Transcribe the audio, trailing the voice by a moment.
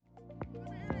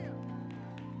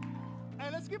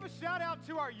Let's give a shout out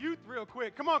to our youth real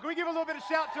quick. Come on, can we give a little bit of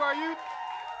shout to our youth?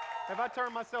 Have I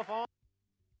turned myself on?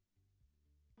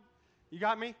 You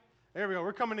got me? There we go.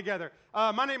 We're coming together.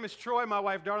 My name is Troy. My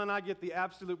wife, Darla, and I get the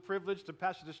absolute privilege to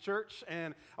pastor this church.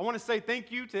 And I want to say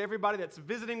thank you to everybody that's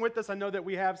visiting with us. I know that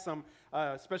we have some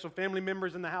special family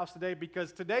members in the house today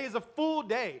because today is a full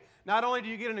day. Not only do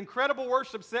you get an incredible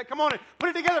worship set, come on and put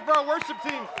it together for our worship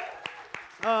team.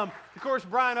 Of course,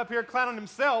 Brian up here clowning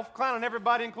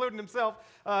everybody, including himself.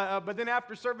 But then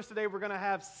after service today, we're going to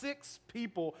have 6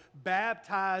 people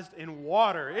baptized in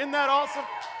water. Isn't that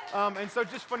awesome? And so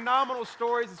just phenomenal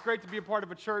stories. It's great to be a part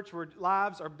of a church where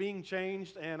lives are being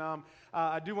changed. And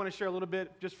I do want to share a little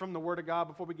bit just from the Word of God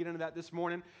before we get into that this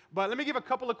morning. But let me give a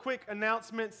couple of quick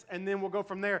announcements, and then we'll go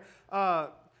from there.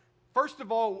 First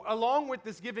of all, along with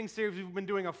this giving series, we've been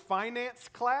doing a finance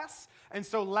class. And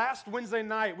so last Wednesday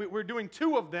night, we're doing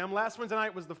 2 of them. Last Wednesday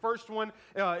night was the first one.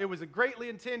 It was greatly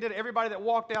intended. Everybody that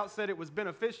walked out said it was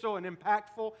beneficial and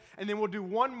impactful. And then we'll do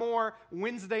one more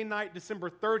Wednesday night, December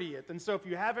 30th. And so if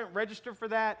you haven't registered for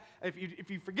that, if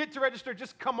you forget to register,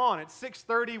 just come on. It's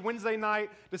 6:30 Wednesday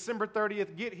night, December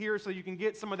 30th. Get here so you can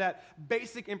get some of that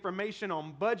basic information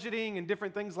on budgeting and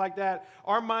different things like that.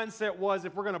 Our mindset was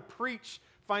if we're going to preach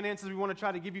finances, we want to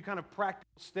try to give you kind of practical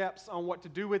steps on what to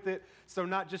do with it. So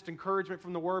not just encouragement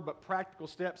from the Word, but practical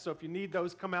steps. So if you need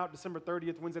those, come out December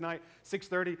 30th, Wednesday night,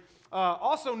 6:30.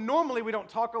 Also, normally we don't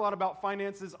talk a lot about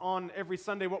finances on every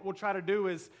Sunday. What we'll try to do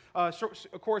is,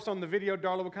 of course, on the video,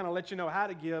 Darla will kind of let you know how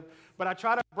to give. But I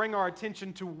try to bring our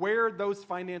attention to where those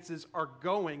finances are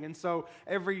going. And so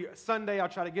every Sunday, I'll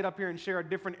try to get up here and share a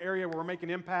different area where we're making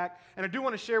impact. And I do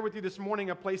want to share with you this morning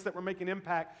a place that we're making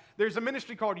impact. There's a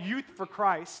ministry called Youth for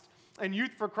Christ. And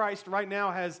Youth for Christ right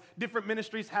now has different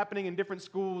ministries happening in different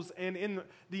schools. And in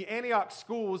the Antioch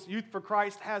schools, Youth for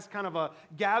Christ has kind of a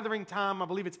gathering time. I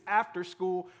believe it's after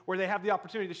school where they have the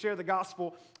opportunity to share the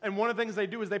gospel. And one of the things they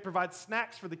do is they provide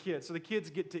snacks for the kids. So the kids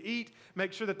get to eat,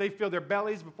 make sure that they fill their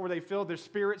bellies before they fill their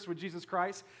spirits with Jesus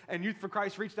Christ. And Youth for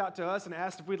Christ reached out to us and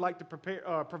asked if we'd like to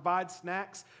provide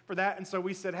snacks for that. And so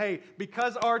we said, hey,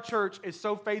 because our church is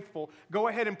so faithful, go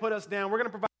ahead and put us down. We're going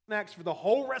to provide snacks for the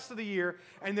whole rest of the year,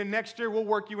 and then next year we'll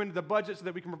work you into the budget so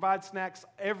that we can provide snacks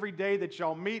every day that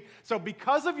y'all meet. So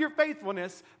because of your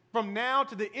faithfulness, from now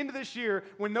to the end of this year,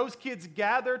 when those kids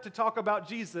gather to talk about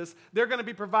Jesus, they're going to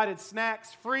be provided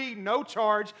snacks free, no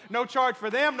charge for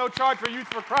them, no charge for Youth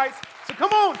for Christ. So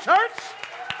come on, church,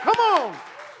 come on.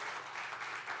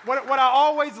 What I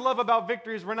always love about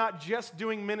Victory is we're not just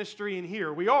doing ministry in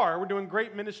here. We're doing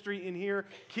great ministry in here,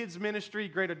 kids ministry,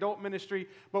 great adult ministry,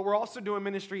 but we're also doing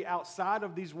ministry outside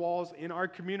of these walls in our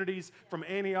communities from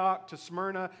Antioch to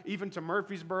Smyrna, even to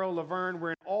Murfreesboro, Laverne.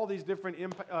 We're in all these different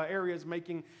areas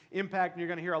making impact, and you're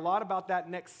going to hear a lot about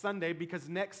that next Sunday because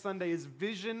next Sunday is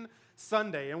Vision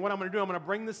Sunday. And what I'm going to do, I'm going to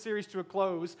bring this series to a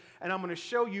close, and I'm going to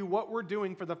show you what we're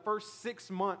doing for the first 6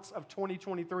 months of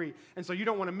 2023. And so you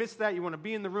don't want to miss that. You want to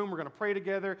be in the room. We're going to pray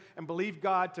together and believe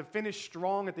God to finish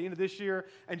strong at the end of this year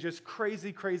and just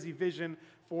crazy, crazy vision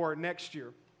for next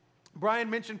year. Brian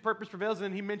mentioned Purpose Prevails, and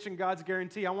then he mentioned God's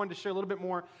Guarantee. I wanted to share a little bit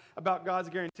more about God's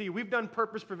Guarantee. We've done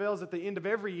Purpose Prevails at the end of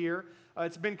every year.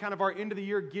 It's been kind of our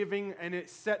end-of-the-year giving, and it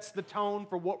sets the tone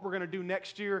for what we're going to do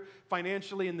next year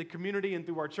financially in the community and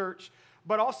through our church.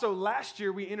 But also last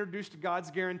year, we introduced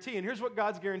God's Guarantee. And here's what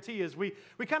God's Guarantee is. We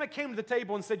kind of came to the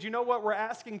table and said, you know what? We're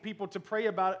asking people to pray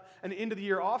about an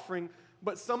end-of-the-year offering,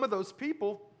 but some of those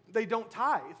people, they don't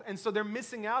tithe. And so they're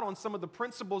missing out on some of the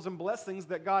principles and blessings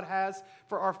that God has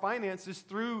for our finances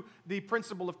through the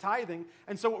principle of tithing.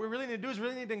 And so what we really need to do is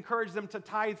really need to encourage them to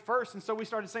tithe first. And so we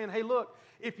started saying, hey, look,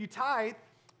 if you tithe,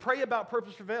 pray about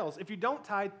Purpose Prevails. If you don't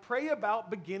tithe, pray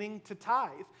about beginning to tithe.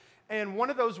 And one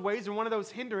of those ways and one of those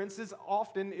hindrances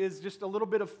often is just a little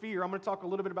bit of fear. I'm going to talk a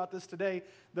little bit about this today,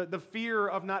 the fear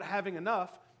of not having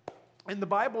enough. In the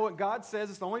Bible, God says,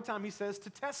 it's the only time He says to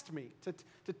test me,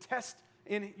 to test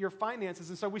in your finances.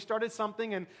 And so we started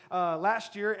something and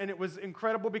last year, and it was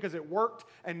incredible because it worked,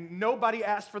 and nobody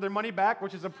asked for their money back,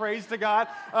 which is a praise to God.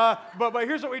 But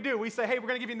here's what we do. We say, hey, we're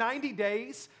going to give you 90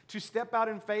 days to step out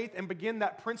in faith and begin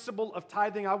that principle of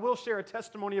tithing. I will share a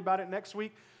testimony about it next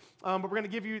week. But we're going to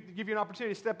give you an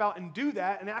opportunity to step out and do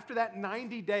that. And after that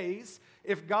 90 days,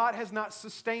 if God has not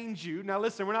sustained you, now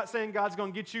listen, we're not saying God's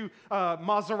going to get you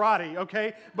Maserati,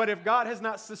 okay? But if God has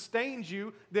not sustained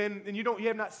you, then you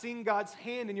have not seen God's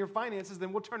hand in your finances,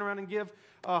 then we'll turn around and give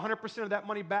 100% of that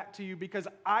money back to you, because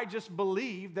I just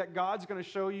believe that God's going to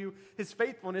show you His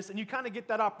faithfulness, and you kind of get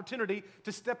that opportunity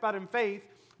to step out in faith.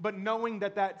 But knowing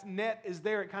that net is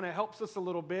there, it kind of helps us a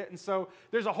little bit. And so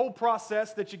there's a whole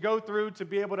process that you go through to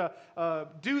be able to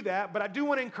do that. But I do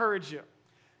want to encourage you.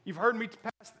 You've heard me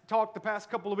talk the past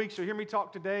couple of weeks. You'll hear me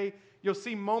talk today. You'll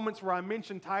see moments where I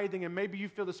mention tithing, and maybe you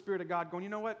feel the Spirit of God going,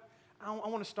 you know what? I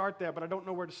want to start that, but I don't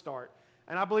know where to start.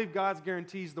 And I believe God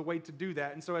guarantees the way to do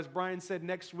that. And so as Brian said,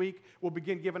 next week we'll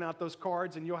begin giving out those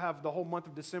cards, and you'll have the whole month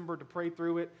of December to pray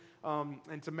through it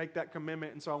and to make that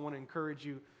commitment. And so I want to encourage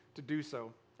you to do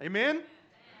so. Amen?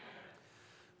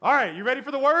 All right, you ready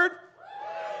for the word?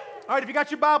 All right, if you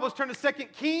got your Bibles, turn to 2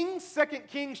 Kings. 2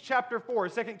 Kings chapter 4.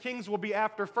 2 Kings will be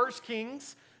after 1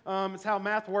 Kings. It's how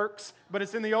math works, but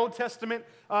it's in the Old Testament.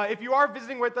 If you are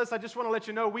visiting with us, I just want to let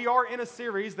you know we are in a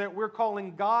series that we're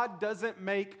calling God Doesn't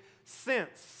Make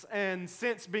Sense, and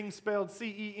sense being spelled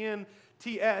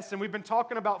C-E-N-T-S. And we've been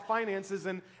talking about finances,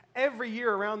 and every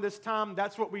year around this time,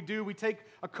 that's what we do. We take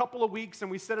a couple of weeks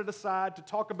and we set it aside to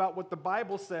talk about what the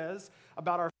Bible says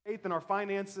about our faith and our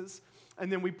finances.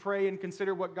 And then we pray and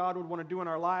consider what God would want to do in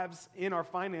our lives, in our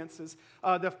finances.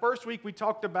 The first week we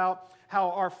talked about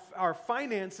how our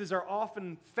finances are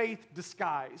often faith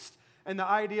disguised. And the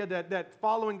idea that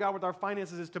following God with our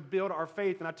finances is to build our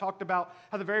faith. And I talked about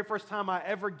how the very first time I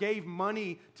ever gave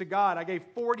money to God, I gave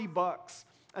 $40.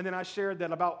 And then I shared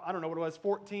that about,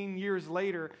 14 years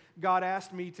later, God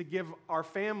asked me to give our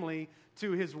family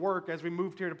to His work as we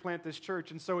moved here to plant this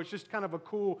church. And so it's just kind of a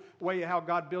cool way of how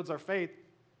God builds our faith.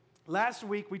 Last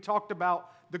week, we talked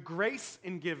about the grace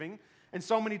in giving, and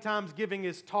so many times giving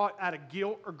is taught out of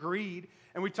guilt or greed,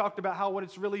 and we talked about how what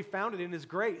it's really founded in is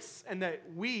grace, and that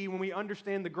when we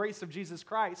understand the grace of Jesus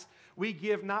Christ, we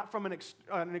give not from an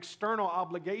external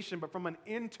obligation, but from an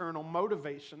internal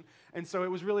motivation, and so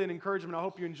it was really an encouragement. I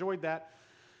hope you enjoyed that.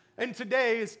 And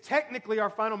today is technically our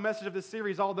final message of this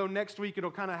series, although next week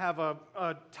it'll kind of have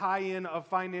a tie-in of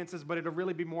finances, but it'll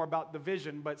really be more about the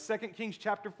vision. But 2 Kings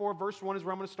chapter 4, verse 1 is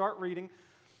where I'm going to start reading.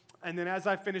 And then as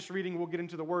I finish reading, we'll get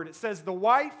into the word. It says, "The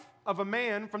wife of a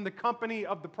man from the company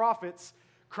of the prophets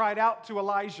cried out to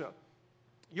Elijah,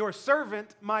 'Your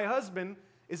servant, my husband,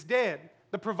 is dead.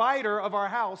 The provider of our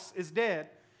house is dead.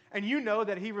 And you know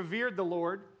that he revered the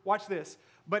Lord.'" Watch this.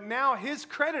 "But now his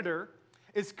creditor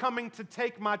is coming to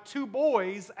take my 2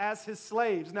 boys as his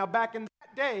slaves." Now, back in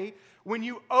that day, when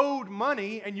you owed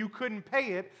money and you couldn't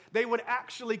pay it, they would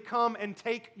actually come and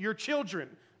take your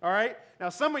children, all right? Now,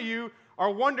 some of you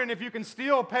are wondering if you can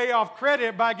still pay off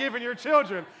credit by giving your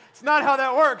children. It's not how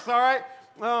that works, all right?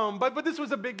 But this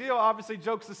was a big deal, obviously,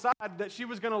 jokes aside, that she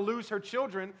was going to lose her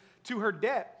children to her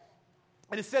debt.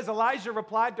 And it says, Elijah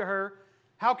replied to her,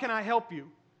 "How can I help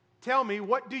you? Tell me,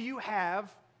 what do you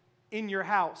have in your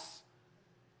house?"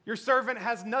 "Your servant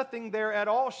has nothing there at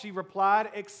all," she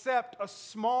replied, "except a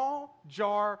small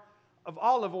jar of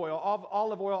olive oil."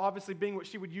 Olive oil obviously being what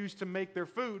she would use to make their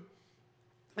food.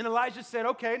 And Elijah said,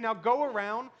 "Okay, now go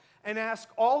around and ask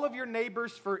all of your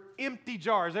neighbors for empty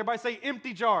jars." Everybody say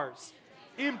empty jars.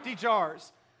 Empty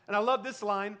jars. And I love this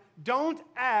line, "Don't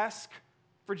ask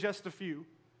for just a few.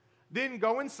 Then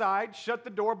go inside, shut the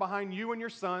door behind you and your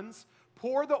sons,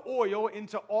 pour the oil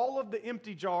into all of the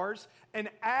empty jars, and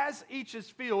as each is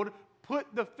filled, put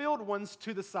the filled ones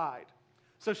to the side."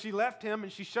 So she left him,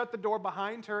 and she shut the door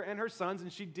behind her and her sons,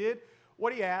 and she did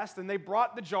what he asked, and they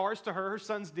brought the jars to her, her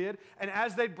sons did, and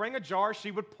as they'd bring a jar,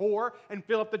 she would pour and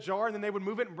fill up the jar, and then they would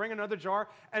move it and bring another jar,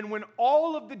 and when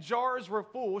all of the jars were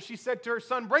full, she said to her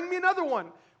son, "Bring me another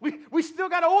one. We still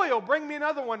got oil, bring me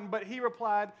another one." But he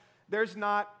replied, "There's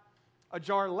not a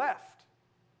jar left."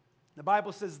 The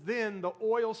Bible says, then the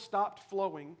oil stopped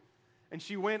flowing, and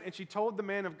she went and she told the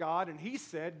man of God, and he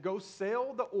said, "Go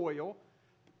sell the oil,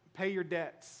 pay your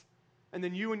debts, and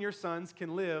then you and your sons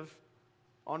can live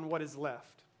on what is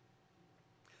left."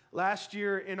 Last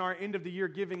year in our end of the year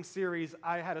giving series,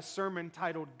 I had a sermon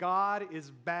titled, "God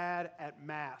is Bad at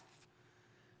Math."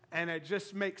 And it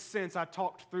just makes sense. I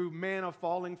talked through manna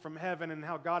falling from heaven and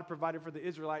how God provided for the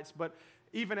Israelites, but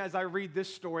even as I read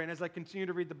this story and as I continue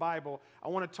to read the Bible, I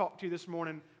want to talk to you this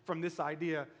morning from this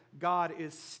idea: God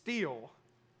is still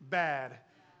bad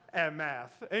at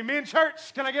math. Amen,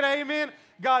 church? Can I get an amen?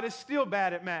 God is still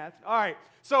bad at math. All right,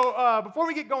 so before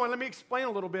we get going, let me explain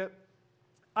a little bit.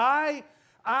 I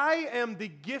am the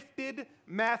gifted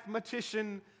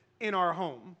mathematician in our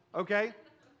home, okay?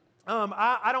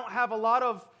 I don't have a lot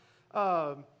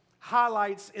of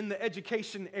highlights in the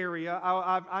education area.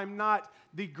 I'm not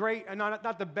the great, and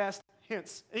not the best,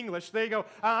 hence English. There you go.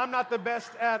 I'm not the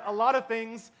best at a lot of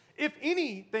things, if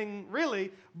anything,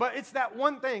 really, but it's that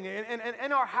one thing. And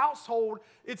in our household,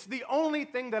 it's the only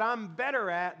thing that I'm better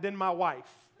at than my wife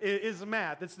is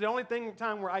math. It's the only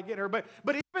time where I get her. But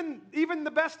even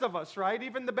the best of us, right?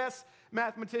 Even the best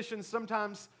mathematicians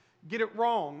sometimes get it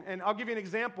wrong. And I'll give you an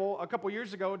example. A couple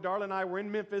years ago, Darla and I were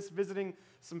in Memphis visiting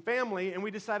some family, and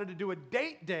we decided to do a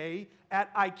date day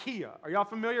at IKEA. Are y'all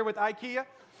familiar with IKEA?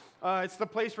 It's the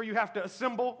place where you have to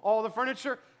assemble all the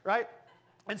furniture, right?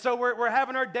 And so we're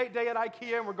having our date day at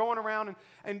IKEA, and we're going around,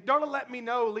 and Darla let me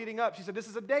know leading up. She said, this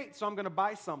is a date, so I'm going to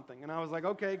buy something. And I was like,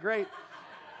 okay, great.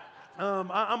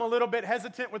 I'm a little bit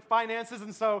hesitant with finances,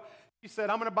 and so she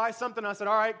said, I'm going to buy something. I said,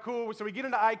 all right, cool. So we get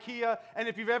into IKEA, and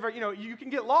if you've ever, you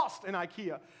can get lost in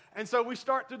IKEA. And so we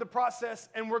start through the process,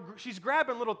 and she's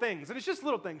grabbing little things, and it's just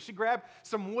little things. She grabbed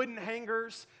some wooden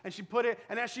hangers, and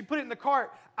as she put it in the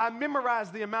cart, I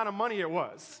memorized the amount of money it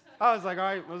was. I was like, all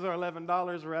right, those are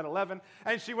 $11. We're at 11.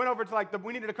 And she went over to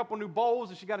we needed a couple new bowls,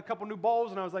 and she got a couple new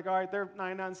bowls, and I was like, all right, they're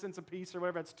 99 cents a piece or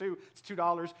whatever. It's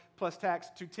 $2 plus tax,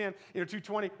 $2.10,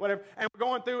 $2.20, whatever. And we're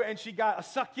going through, and she got a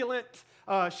succulent.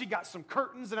 She got some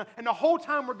curtains, and the whole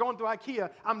time we're going through IKEA,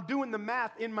 I'm doing the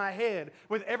math in my head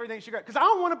with everything she got, because I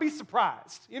don't want to be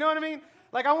surprised. You know what I mean?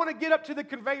 Like, I want to get up to the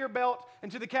conveyor belt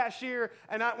and to the cashier,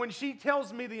 and when she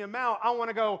tells me the amount, I want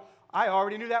to go, I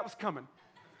already knew that was coming.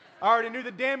 I already knew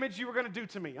the damage you were going to do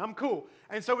to me. I'm cool.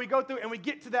 And so we go through, and we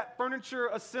get to that furniture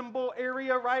assemble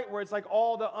area, right, where it's like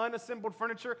all the unassembled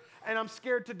furniture, and I'm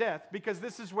scared to death because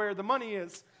this is where the money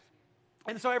is.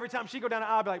 And so every time she go down the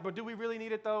aisle, I'll be like, but do we really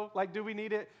need it, though? Like, do we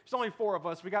need it? There's only 4 of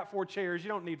us. We got 4 chairs. You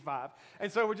don't need 5.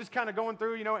 And so we're just kind of going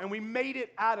through, and we made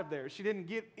it out of there. She didn't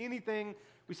get anything.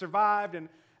 We survived. And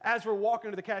as we're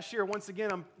walking to the cashier, once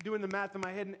again, I'm doing the math in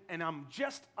my head, and I'm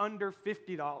just under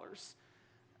 $50.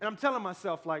 And I'm telling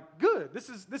myself, like, good. This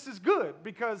is good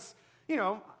because,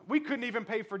 we couldn't even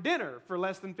pay for dinner for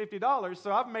less than $50.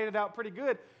 So I've made it out pretty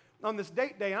good. On this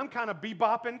date day, I'm kind of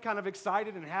bebopping, kind of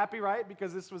excited and happy, right?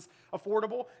 Because this was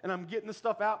affordable, and I'm getting the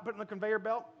stuff out, putting the conveyor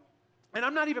belt. And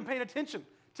I'm not even paying attention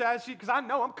to because I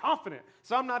know I'm confident.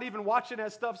 So I'm not even watching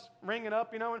as stuff's ringing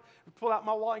up, and pull out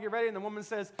my wallet and get ready, and the woman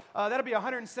says, that'll be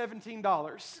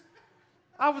 $117.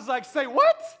 I was like, say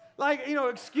what? Like,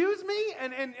 excuse me?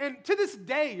 And to this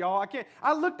day, y'all,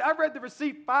 I read the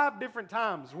receipt 5 different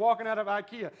times walking out of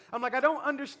IKEA. I'm like, I don't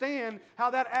understand how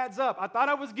that adds up. I thought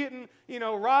I was getting,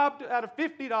 robbed out of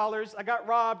 $50. I got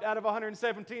robbed out of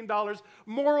 $117.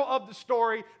 Moral of the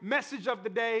story, message of the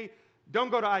day,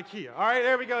 don't go to IKEA. All right,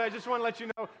 there we go. I just want to let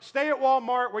you know, stay at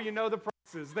Walmart where you know the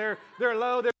prices. They're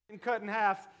low, they're being cut in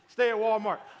half. Stay at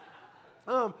Walmart.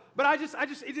 But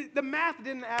the math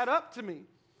didn't add up to me.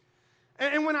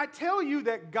 And when I tell you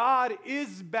that God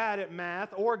is bad at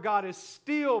math or God is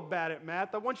still bad at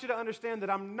math, I want you to understand that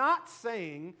I'm not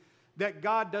saying that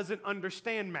God doesn't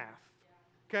understand math,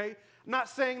 okay? I'm not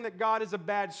saying that God is a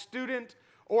bad student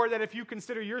or that if you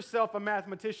consider yourself a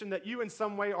mathematician that you in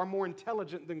some way are more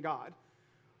intelligent than God.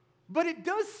 But it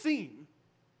does seem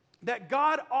that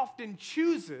God often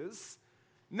chooses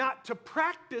not to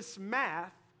practice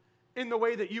math in the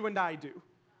way that you and I do.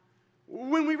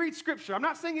 When we read Scripture, I'm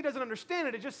not saying he doesn't understand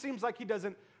it, it just seems like he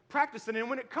doesn't practice it. And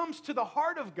when it comes to the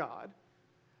heart of God,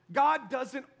 God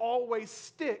doesn't always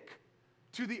stick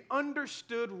to the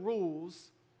understood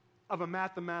rules of a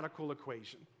mathematical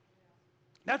equation.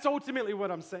 That's ultimately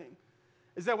what I'm saying,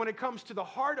 is that when it comes to the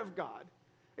heart of God,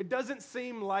 it doesn't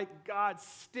seem like God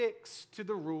sticks to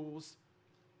the rules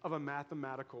of a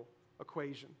mathematical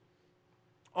equation.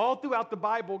 All throughout the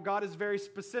Bible, God is very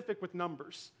specific with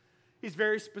numbers. He's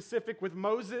very specific with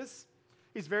Moses.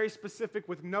 He's very specific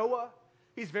with Noah.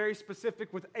 He's very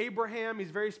specific with Abraham.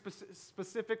 He's very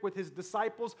specific with his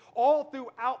disciples. All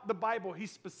throughout the Bible,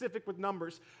 he's specific with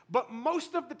numbers. But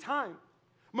most of the time,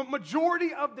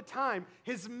 majority of the time,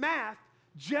 his math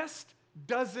just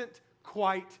doesn't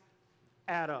quite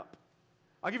add up.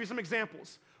 I'll give you some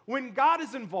examples. When God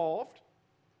is involved,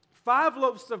 5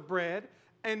 loaves of bread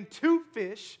and 2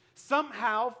 fish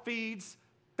somehow feeds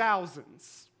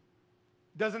thousands.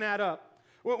 Doesn't add up.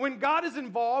 When God is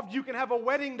involved, you can have a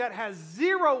wedding that has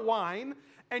 0 wine,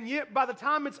 and yet by the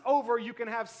time it's over, you can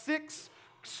have 6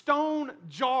 stone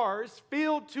jars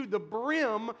filled to the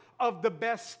brim of the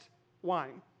best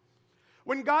wine.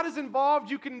 When God is involved,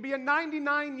 you can be a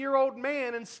 99-year-old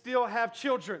man and still have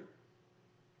children.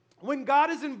 When God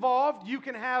is involved, you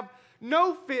can have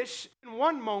no fish in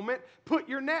one moment, put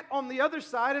your net on the other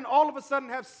side, and all of a sudden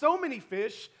have so many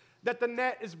fish that the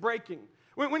net is breaking.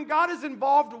 When God is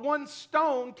involved, 1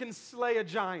 stone can slay a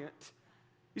giant.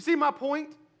 You see my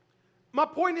point? My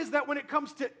point is that when it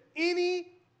comes to any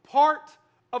part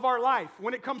of our life,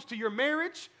 when it comes to your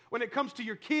marriage, when it comes to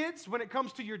your kids, when it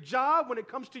comes to your job, when it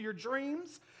comes to your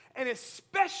dreams, and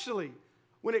especially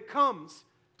when it comes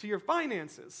to your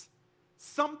finances,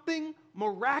 something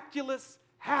miraculous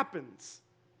happens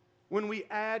when we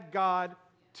add God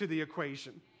to the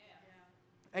equation.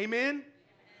 Amen?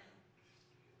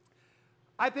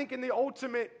 I think in the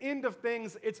ultimate end of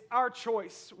things, it's our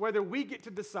choice whether we get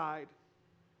to decide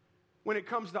when it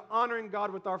comes to honoring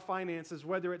God with our finances,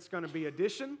 whether it's going to be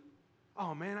addition.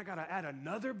 Oh man, I got to add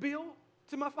another bill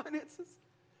to my finances.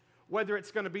 Whether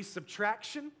it's going to be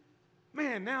subtraction.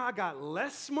 Man, now I got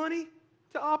less money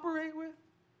to operate with.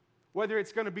 Whether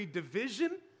it's going to be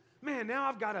division. Man, now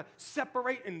I've got to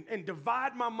separate and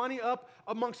divide my money up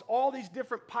amongst all these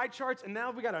different pie charts, and now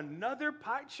we got another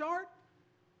pie chart.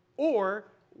 Or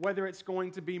whether it's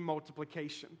going to be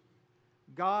multiplication.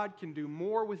 God can do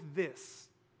more with this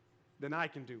than I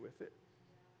can do with it.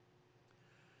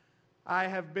 I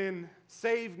have been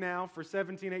saved now for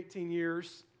 17, 18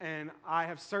 years, and I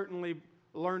have certainly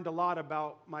learned a lot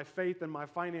about my faith and my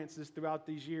finances throughout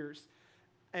these years.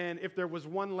 And if there was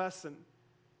one lesson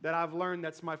that I've learned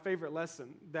that's my favorite lesson,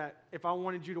 that if I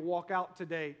wanted you to walk out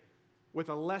today with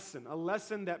a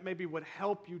lesson that maybe would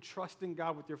help you trust in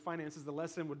God with your finances, the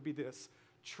lesson would be this: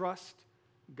 trust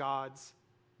God's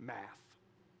math.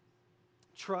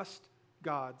 Trust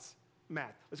God's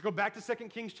math. Let's go back to 2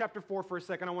 Kings chapter 4 for a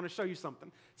second. I want to show you something.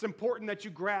 It's important that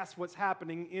you grasp what's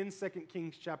happening in 2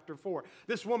 Kings chapter 4.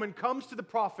 This woman comes to the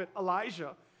prophet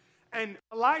Elijah, and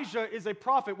Elijah is a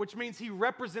prophet, which means he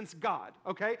represents God,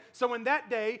 okay? So in that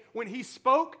day, when he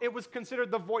spoke, it was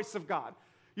considered the voice of God.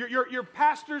 Your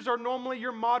pastors are normally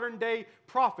your modern day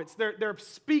prophets. They're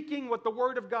speaking what the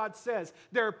Word of God says.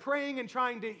 They're praying and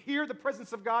trying to hear the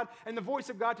presence of God and the voice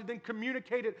of God to then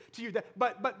communicate it to you.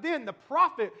 But then the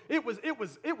prophet, it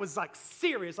was like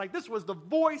serious. Like this was the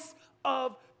voice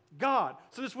of God.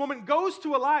 So this woman goes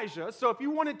to Elijah. So if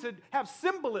you wanted to have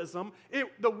symbolism,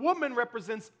 the woman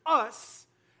represents us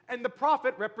and the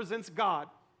prophet represents God.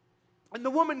 And the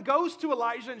woman goes to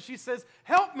Elijah and she says,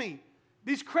 "Help me.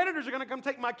 These creditors are going to come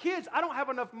take my kids. I don't have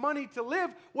enough money to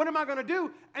live. What am I going to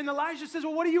do?" And Elijah says,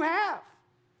 "Well, what do you have?"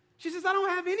 She says, "I don't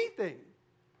have anything."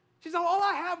 She says, "All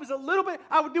I have is a little bit."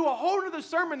 I would do a whole other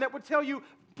sermon that would tell you,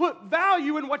 put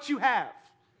value in what you have.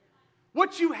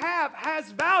 What you have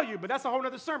has value, but that's a whole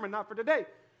other sermon, not for today.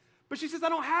 But she says, "I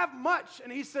don't have much."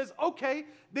 And he says, "Okay,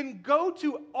 then go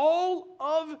to all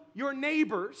of your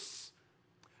neighbors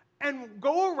and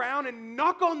go around and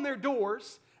knock on their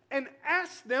doors and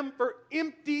ask them for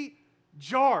empty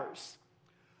jars."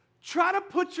 Try to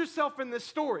put yourself in this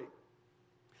story.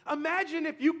 Imagine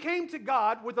if you came to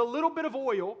God with a little bit of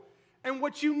oil, and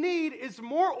what you need is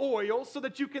more oil so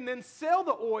that you can then sell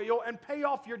the oil and pay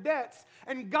off your debts.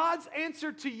 And God's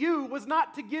answer to you was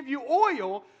not to give you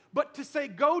oil, but to say,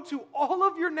 go to all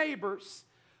of your neighbors,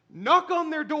 knock on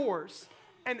their doors,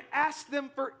 and ask them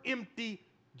for empty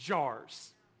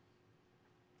jars.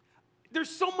 There's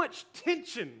so much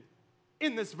tension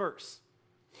in this verse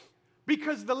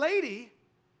because the lady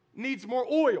needs more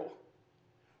oil,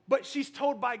 but she's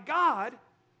told by God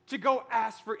to go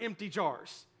ask for empty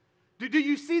jars. Do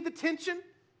you see the tension?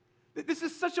 This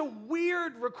is such a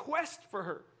weird request for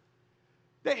her,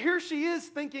 that here she is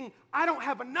thinking, I don't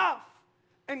have enough,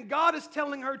 and God is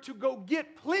telling her to go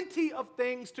get plenty of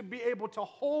things to be able to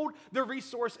hold the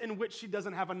resource in which she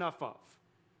doesn't have enough of.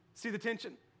 See the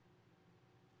tension?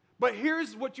 But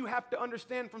here's what you have to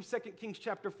understand from 2 Kings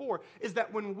chapter 4, is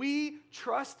that when we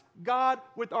trust God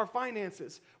with our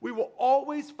finances, we will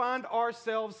always find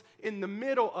ourselves in the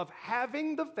middle of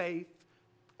having the faith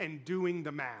and doing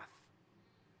the math.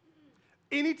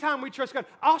 Anytime we trust God,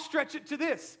 I'll stretch it to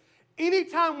this.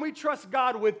 Anytime we trust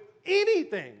God with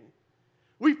anything,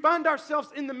 we find ourselves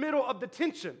in the middle of the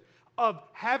tension of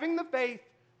having the faith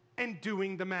and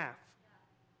doing the math.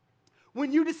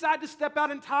 When you decide to step out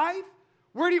and tithe,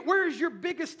 where is your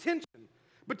biggest tension?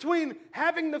 Between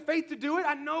having the faith to do it,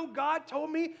 I know God told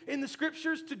me in the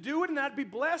scriptures to do it and I'd be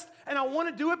blessed and I want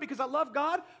to do it because I love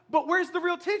God, but where's the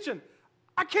real tension?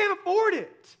 I can't afford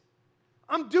it.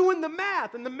 I'm doing the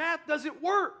math and the math doesn't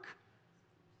work.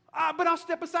 But I'll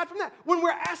step aside from that. When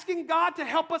we're asking God to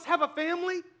help us have a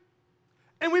family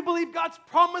and we believe God's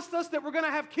promised us that we're going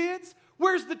to have kids,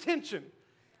 where's the tension?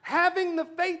 Having the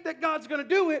faith that God's going to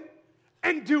do it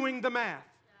and doing the math.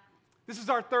 This is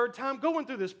our third time going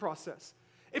through this process.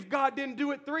 If God didn't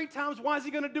do it 3 times, why is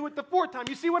he going to do it the 4th time?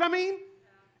 You see what I mean?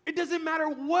 It doesn't matter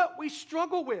what we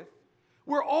struggle with.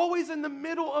 We're always in the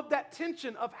middle of that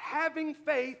tension of having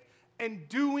faith and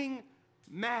doing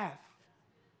math.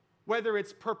 Whether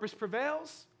it's purpose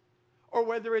prevails or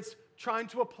whether it's trying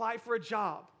to apply for a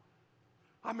job.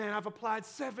 Oh man, I've applied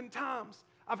 7 times.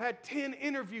 I've had 10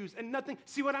 interviews and nothing.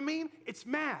 See what I mean? It's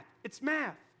math. It's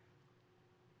math.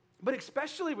 But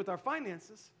especially with our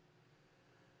finances,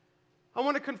 I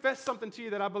want to confess something to you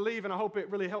that I believe, and I hope it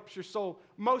really helps your soul.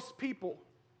 Most people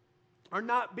are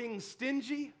not being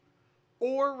stingy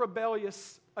or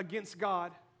rebellious against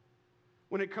God.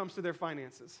 when it comes to their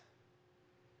finances.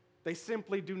 They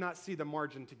simply do not see the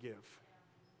margin to give.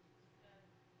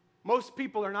 Most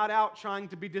people are not out trying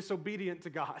to be disobedient to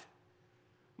God.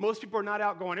 Most people are not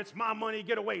out going, it's my money,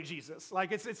 get away, Jesus.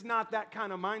 Like, it's not that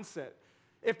kind of mindset.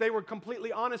 If they were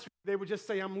completely honest, they would just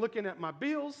say, I'm looking at my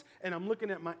bills, and I'm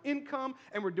looking at my income,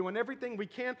 and we're doing everything we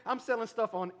can. I'm selling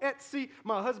stuff on Etsy.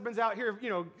 My husband's out here,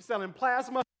 selling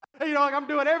plasma. Like I'm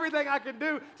doing everything I can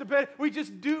do to pay. We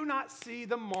just do not see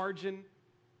the margin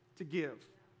to give.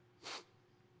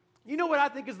 You know what I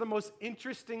think is the most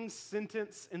interesting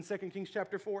sentence in 2 Kings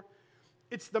chapter 4?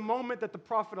 It's the moment that the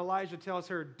prophet Elijah tells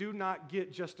her, do not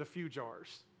get just a few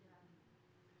jars.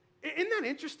 Isn't that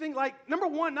interesting? Like, number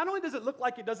one, not only does it look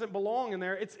like it doesn't belong in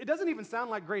there, it doesn't even sound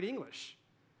like great English.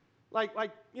 Why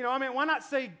not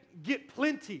say get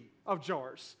plenty of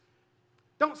jars?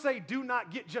 Don't say do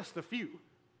not get just a few.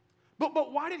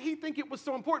 But why did he think it was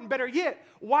so important? Better yet,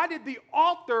 why did the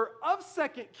author of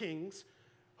 2 Kings,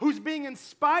 who's being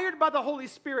inspired by the Holy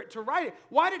Spirit to write it,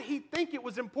 why did he think it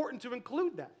was important to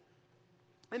include that?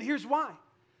 And here's why.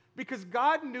 Because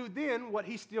God knew then what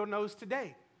he still knows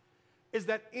today, is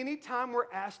that anytime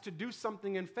we're asked to do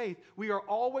something in faith, we are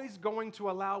always going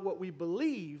to allow what we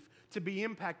believe to be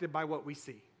impacted by what we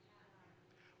see.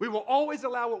 We will always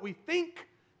allow what we think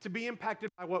to be impacted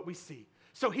by what we see.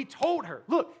 So he told her,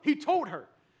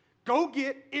 go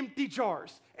get empty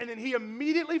jars. And then he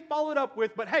immediately followed up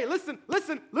with, but hey, listen,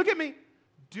 look at me.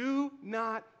 Do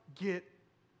not get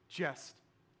just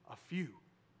a few.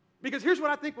 Because here's what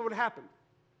I think would happen.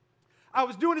 I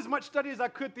was doing as much study as I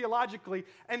could theologically,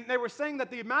 and they were saying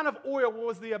that the amount of oil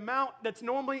was the amount that's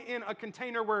normally in a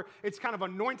container where it's kind of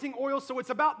anointing oil, so it's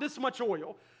about this much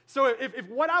oil. So if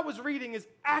what I was reading is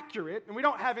accurate, and we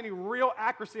don't have any real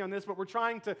accuracy on this, but we're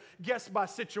trying to guess by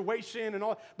situation and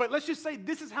all, but let's just say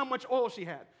this is how much oil she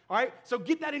had, all right? So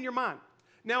get that in your mind.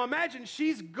 Now imagine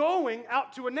she's going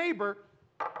out to a neighbor.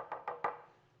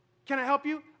 Can I help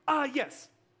you? Yes.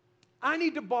 I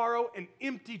need to borrow an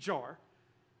empty jar.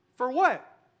 For what?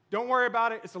 Don't worry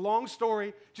about it. It's a long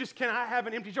story. Just, can I have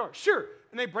an empty jar? Sure.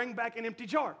 And they bring back an empty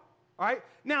jar. All right?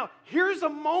 Now, here's a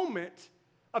moment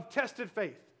of tested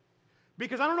faith.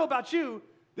 Because I don't know about you,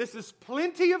 this is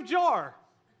plenty of jar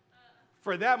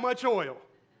for that much oil.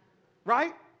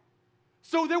 Right?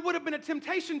 So there would have been a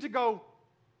temptation to go,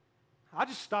 I'll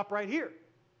just stop right here.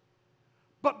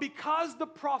 But because the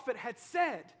prophet had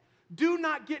said, do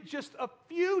not get just a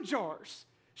few jars,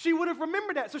 she would have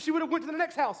remembered that, so she would have went to the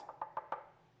next house.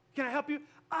 Can I help you?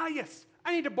 Yes.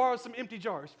 I need to borrow some empty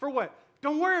jars. For what?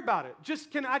 Don't worry about it.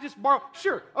 Can I just borrow?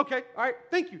 Sure. Okay. All right.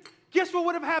 Thank you. Guess what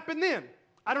would have happened then?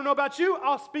 I don't know about you.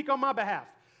 I'll speak on my behalf.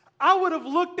 I would have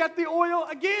looked at the oil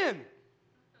again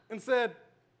and said,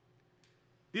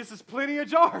 this is plenty of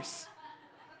jars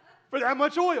for that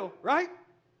much oil, right?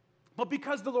 But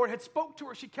because the Lord had spoke to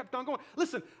her, she kept on going.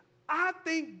 Listen, I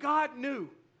think God knew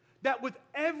that with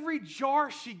every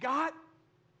jar she got,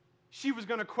 she was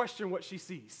going to question what she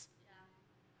sees.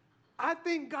 Yeah. I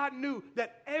think God knew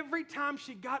that every time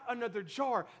she got another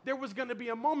jar, there was going to be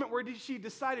a moment where she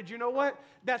decided, you know what?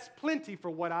 That's plenty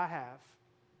for what I have.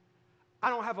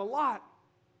 I don't have a lot,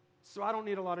 so I don't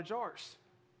need a lot of jars.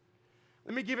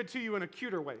 Let me give it to you in a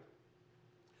cuter way.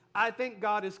 I think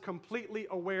God is completely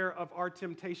aware of our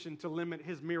temptation to limit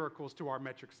his miracles to our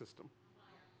metric system.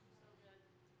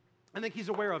 I think he's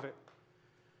aware of it.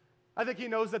 I think he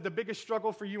knows that the biggest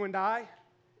struggle for you and I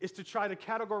is to try to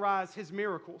categorize his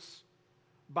miracles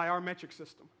by our metric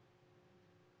system.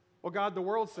 Well, God, the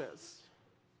world says,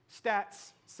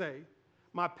 stats say,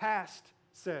 my past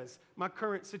says, my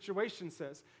current situation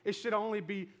says, it should only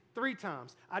be 3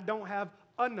 times. I don't have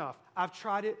enough. I've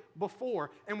tried it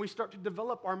before. And we start to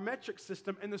develop our metric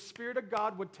system, and the Spirit of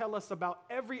God would tell us about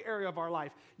every area of our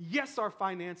life. Yes, our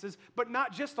finances, but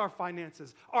not just our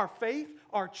finances. Our faith,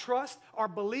 our trust, our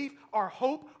belief, our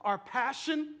hope, our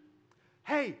passion.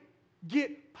 Hey,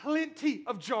 get plenty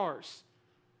of jars.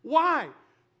 Why?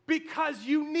 Because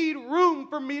you need room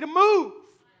for me to move.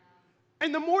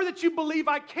 And the more that you believe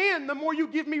I can, the more you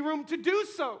give me room to do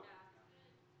so.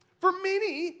 For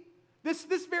many, this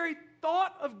very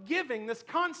thought of giving, this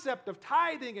concept of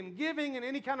tithing and giving and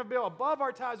any kind of bill above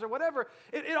our tithes or whatever,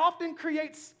 it often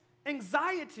creates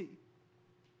anxiety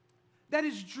that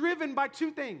is driven by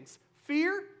 2 things,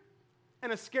 fear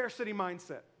and a scarcity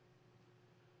mindset.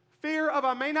 Fear of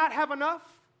I may not have enough,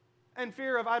 and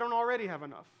fear of I don't already have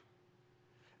enough.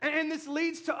 And this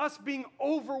leads to us being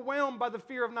overwhelmed by the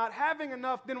fear of not having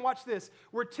enough. Then watch this.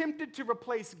 We're tempted to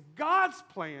replace God's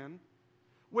plan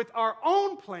with our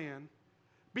own plan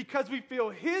because we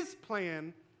feel his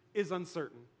plan is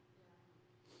uncertain.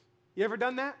 You ever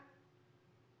done that?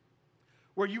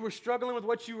 where you were struggling with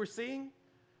what you were seeing,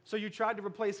 so you tried to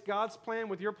replace God's plan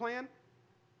with your plan?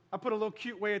 I put a little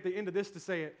cute way at the end of this to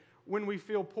say it. When we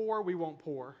feel poor, we won't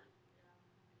pour.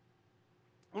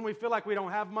 When we feel like we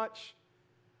don't have much,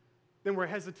 then we're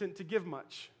hesitant to give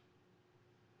much.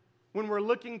 When we're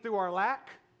looking through our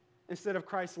lack instead of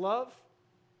Christ's love,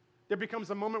 there becomes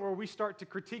a moment where we start to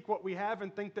critique what we have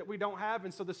and think that we don't have,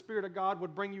 and so the Spirit of God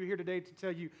would bring you here today to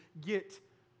tell you, get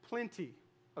plenty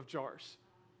of jars.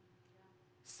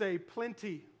 Say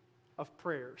plenty of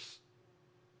prayers.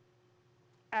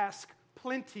 Ask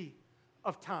plenty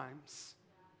of times.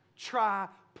 Try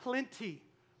plenty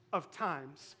of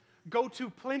times. Go to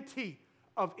plenty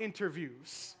of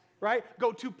interviews, right?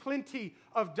 Go to plenty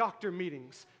of doctor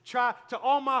meetings. Try, to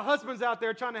all my husbands out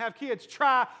there trying to have kids,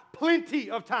 try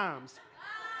plenty of times.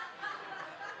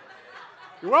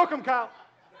 You're welcome, Kyle.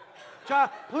 Try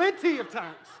plenty of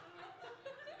times.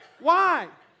 Why?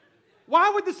 Why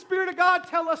would the Spirit of God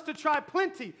tell us to try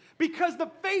plenty? Because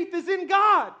the faith is in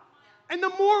God. And the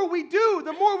more we do,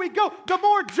 the more we go, the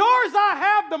more jars I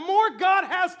have, the more God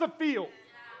has to fill.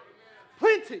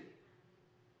 Plenty.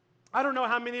 I don't know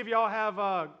how many of y'all have,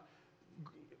 I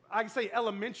can say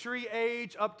elementary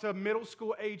age up to middle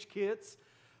school age kids.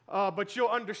 But you'll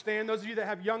understand, those of you that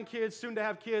have young kids, soon to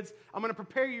have kids, I'm going to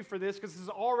prepare you for this because this is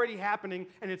already happening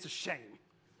and it's a shame.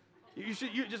 You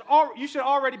should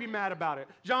already be mad about it.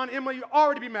 John, Emma, you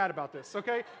already be mad about this,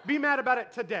 okay? Be mad about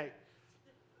it today.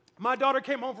 My daughter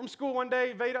came home from school one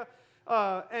day, Veda,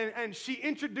 and she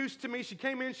introduced to me, she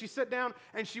came in, she sat down,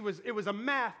 and it was a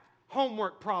math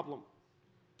homework problem.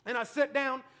 And I sat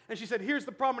down, and she said, here's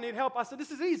the problem, I need help. I said,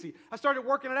 this is easy. I started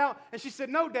working it out, and she said,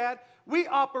 no, Dad, we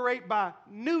operate by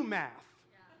new math.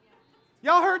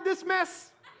 Y'all heard this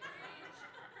mess?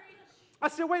 I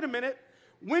said, wait a minute.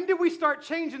 When did we start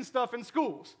changing stuff in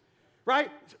schools, right?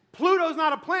 Pluto's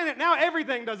not a planet. Now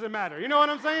everything doesn't matter. You know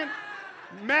what I'm saying?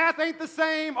 Math ain't the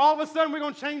same. All of a sudden, we're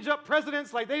going to change up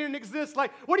presidents like they didn't exist.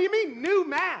 Like, what do you mean new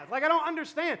math? Like, I don't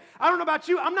understand. I don't know about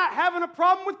you. I'm not having a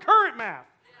problem with current math.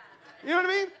 You know what I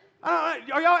mean?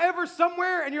 Are y'all ever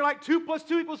somewhere and you're like 2 +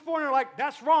 2 = 4 and you're like,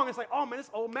 that's wrong. It's like, oh, man,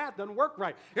 this old math doesn't work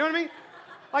right. You know what I mean?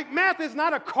 Like, math is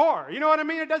not a car. You know what I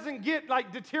mean? It doesn't get,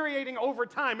 like, deteriorating over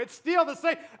time. It's still the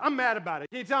same. I'm mad about it.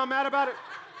 Can you tell I'm mad about it?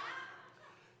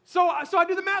 So I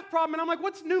do the math problem, and I'm like,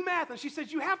 what's new math? And she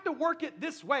says, you have to work it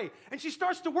this way. And she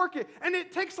starts to work it, and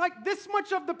it takes, like, this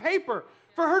much of the paper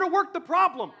for her to work the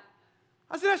problem.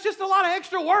 I said, that's just a lot of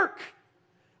extra work.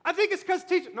 I think it's because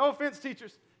teachers, no offense,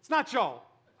 teachers, it's not y'all.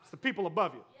 It's the people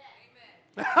above you.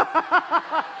 Yeah,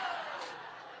 amen.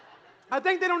 I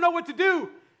think they don't know what to do.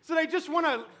 So they just want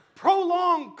to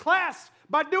prolong class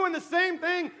by doing the same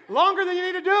thing longer than you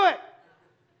need to do it.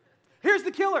 Here's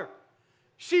the killer.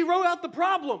 She wrote out the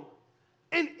problem,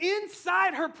 and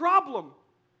inside her problem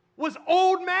was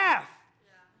old math.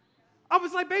 I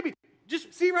was like, baby,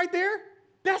 just see right there?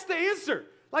 That's the answer.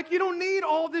 Like, you don't need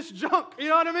all this junk. You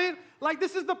know what I mean? Like,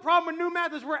 this is the problem with new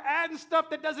math is we're adding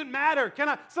stuff that doesn't matter.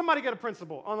 Somebody get a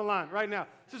principal on the line right now.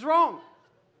 This is wrong.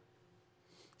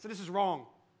 So this is wrong.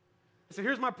 I said,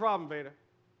 here's my problem, Veda.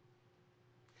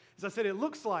 As I said, it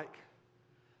looks like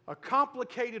a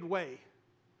complicated way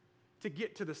to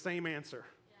get to the same answer.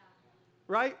 Yeah.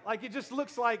 Right? Like, it just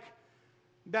looks like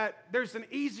that there's an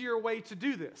easier way to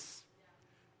do this.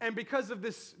 Yeah. And because of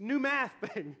this new math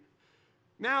thing,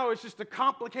 now it's just a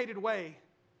complicated way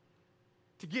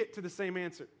to get to the same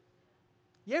answer.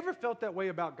 You ever felt that way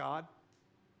about God?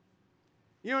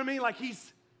 You know what I mean? Like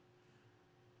he's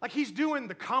doing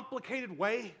the complicated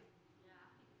way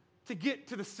to get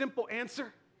to the simple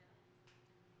answer.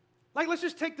 Like, let's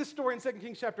just take this story in 2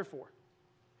 Kings chapter 4.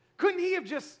 Couldn't he have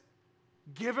just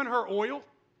given her oil?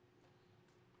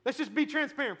 Let's just be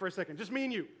transparent for a second, just me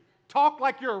and you. Talk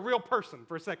like you're a real person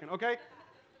for a second, okay?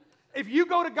 If you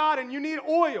go to God and you need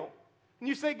oil, and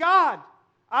you say, God,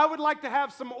 I would like to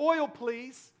have some oil,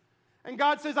 please. And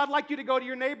God says, I'd like you to go to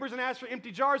your neighbors and ask for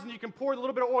empty jars, and you can pour the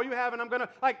little bit of oil you have, and I'm going to,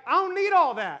 I don't need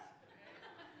all that.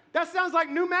 That sounds like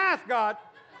new math, God.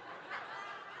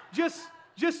 Just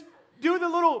do the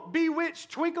little bewitched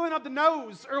twinkling of the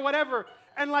nose or whatever,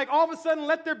 and all of a sudden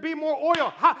let there be more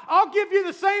oil. I'll give you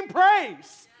the same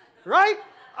praise, right?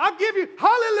 I'll give you,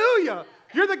 hallelujah.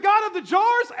 You're the God of the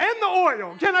jars and the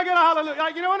oil. Can I get a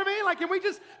hallelujah? You know what I mean?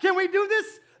 Can we do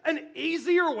this an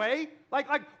easier way?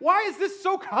 Why is this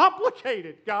so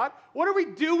complicated, God? What are we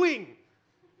doing?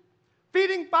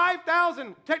 Feeding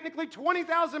 5,000, technically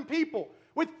 20,000 people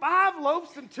with 5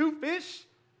 loaves and 2 fish?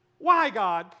 Why,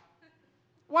 God?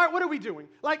 Why, what are we doing?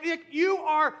 You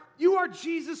are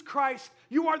Jesus Christ.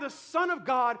 You are the Son of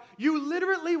God. You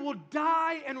literally will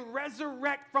die and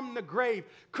resurrect from the grave.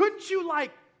 Couldn't you,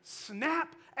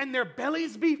 snap and their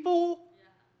bellies be full?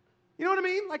 You know what I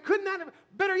mean? Like, couldn't that,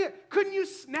 better yet, couldn't you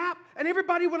snap and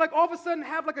everybody would like all of a sudden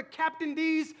have like a Captain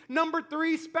D's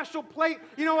 #3 special plate?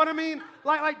 You know what I mean?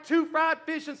 Like 2 fried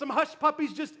fish and some hush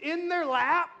puppies just in their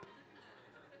lap.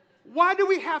 Why do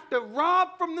we have to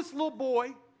rob from this little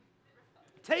boy,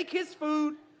 take his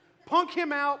food, punk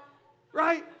him out,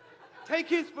 right? Take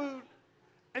his food.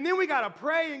 And then we got to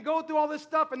pray and go through all this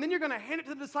stuff, and then you're going to hand it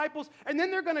to the disciples, and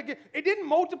then they're going to get, it didn't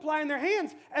multiply in their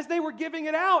hands as they were giving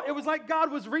it out. It was like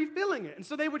God was refilling it. And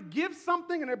so they would give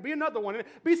something, and there'd be another one. And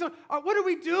it'd be some, what are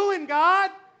we doing,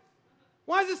 God?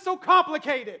 Why is this so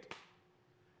complicated?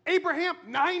 Abraham,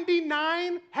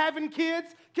 99, having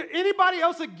kids. Anybody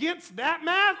else against that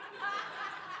math?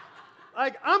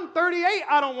 Like, I'm 38,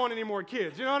 I don't want any more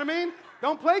kids. You know what I mean?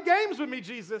 Don't play games with me,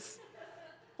 Jesus.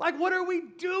 Like, what are we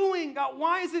doing, God?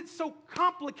 Why is it so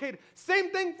complicated? Same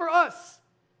thing for us.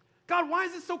 God, why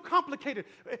is it so complicated?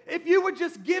 If you would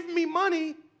just give me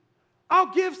money,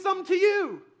 I'll give some to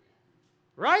you.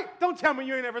 Right? Don't tell me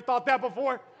you ain't ever thought that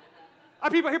before. I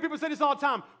hear people say this all the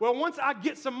time. Well, once I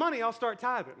get some money, I'll start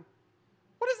tithing.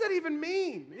 What does that even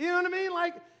mean? You know what I mean?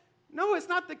 Like, no, it's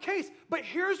not the case. But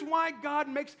here's why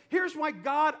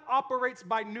God operates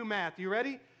by new math. You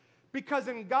ready? Because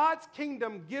in God's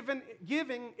kingdom,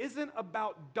 giving isn't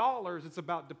about dollars, it's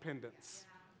about dependence.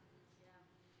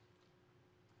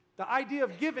 The idea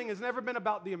of giving has never been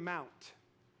about the amount.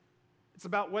 It's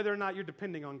about whether or not you're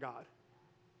depending on God.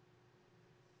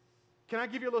 Can I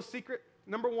give you a little secret?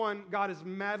 Number one, God is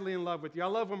madly in love with you. I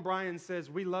love when Brian says,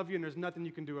 we love you and there's nothing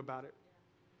you can do about it.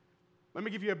 Let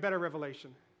me give you a better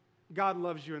revelation. God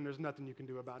loves you and there's nothing you can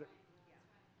do about it.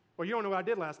 Well, you don't know what I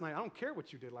did last night. I don't care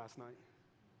what you did last night.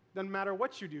 Doesn't matter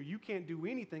what you do. You can't do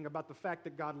anything about the fact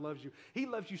that God loves you. He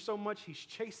loves you so much, He's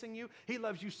chasing you. He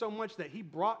loves you so much that He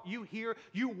brought you here.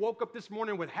 You woke up this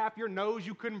morning with half your nose.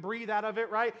 You couldn't breathe out of it,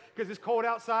 right? Because it's cold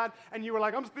outside. And you were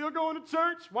like, I'm still going to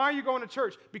church. Why are you going to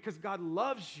church? Because God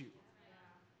loves you.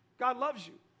 God loves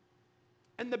you.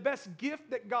 And the best gift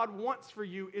that God wants for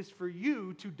you is for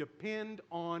you to depend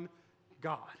on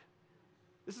God.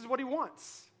 This is what He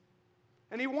wants.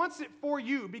 And He wants it for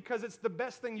you because it's the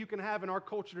best thing you can have in our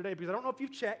culture today. Because I don't know if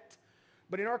you've checked,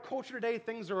 but in our culture today,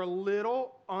 things are a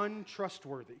little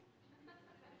untrustworthy.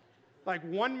 Like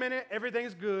 1 minute,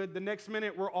 everything's good. The next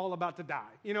minute, we're all about to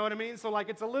die. You know what I mean? So like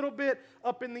it's a little bit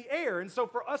up in the air. And so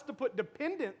for us to put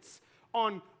dependence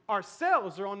on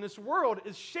ourselves or on this world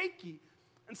is shaky.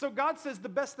 And so God says the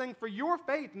best thing for your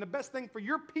faith and the best thing for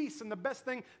your peace and the best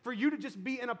thing for you to just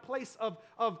be in a place of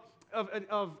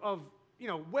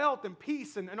wealth and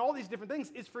peace and all these different things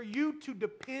is for you to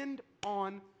depend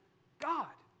on God.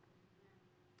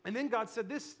 And then God said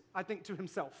this, I think, to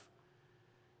Himself.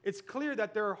 It's clear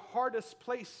that their hardest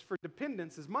place for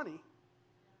dependence is money.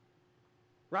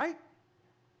 Right?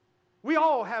 We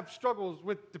all have struggles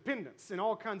with dependence in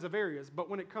all kinds of areas, but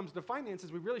when it comes to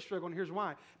finances, we really struggle, and here's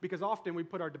why. Because often we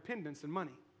put our dependence in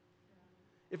money.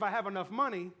 If I have enough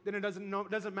money, then it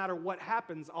doesn't matter what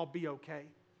happens, I'll be okay.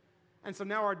 And so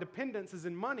now our dependence is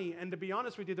in money, and to be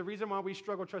honest with you, the reason why we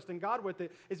struggle trusting God with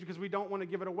it is because we don't want to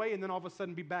give it away and then all of a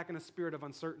sudden be back in a spirit of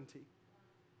uncertainty.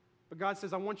 But God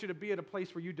says, I want you to be at a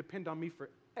place where you depend on me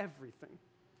for everything.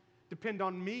 Depend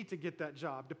on me to get that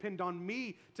job. Depend on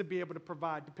me to be able to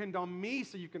provide. Depend on me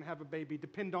so you can have a baby.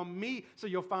 Depend on me so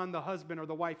you'll find the husband or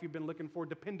the wife you've been looking for.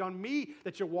 Depend on me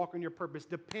that you'll walk in your purpose.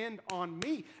 Depend on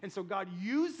me. And so God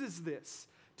uses this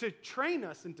to train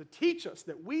us and to teach us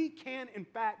that we can, in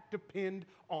fact, depend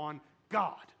on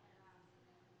God.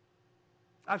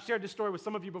 I've shared this story with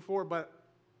some of you before, but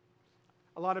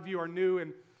a lot of you are new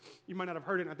and you might not have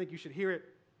heard it, and I think you should hear it.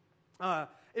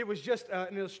 It was just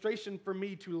an illustration for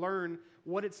me to learn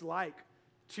what it's like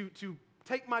to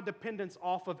take my dependence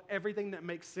off of everything that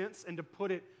makes sense and to put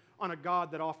it on a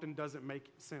God that often doesn't make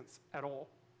sense at all.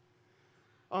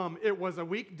 It was a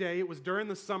weekday. It was during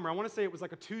the summer. I want to say it was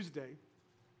like a Tuesday.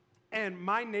 And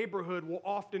my neighborhood will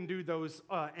often do those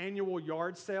annual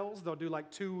yard sales. They'll do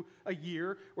like 2 a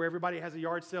year where everybody has a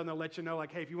yard sale and they'll let you know,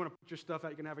 like, hey, if you want to put your stuff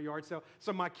out, you can have a yard sale.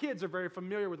 So my kids are very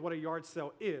familiar with what a yard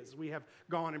sale is. We have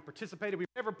gone and participated. We've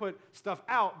never put stuff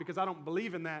out because I don't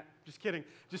believe in that. Just kidding.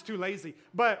 Just too lazy.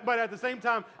 But at the same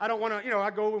time, I don't want to, I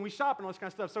go when we shop and all this kind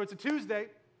of stuff. So it's a Tuesday.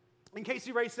 And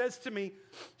Casey Ray says to me,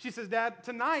 she says, Dad,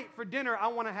 tonight for dinner, I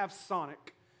want to have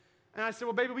Sonic. And I said,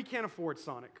 well, baby, we can't afford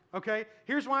Sonic, okay?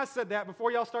 Here's why I said that before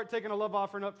y'all start taking a love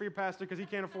offering up for your pastor because he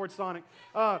can't afford Sonic.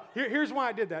 Here's why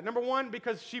I did that. Number one,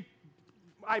 because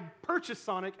I purchased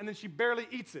Sonic and then she barely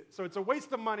eats it. So it's a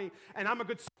waste of money and I'm a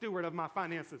good steward of my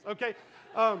finances, okay?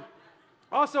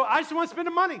 Also, I just want to spend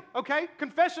the money, okay?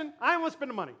 Confession, I don't want to spend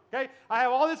the money, okay? I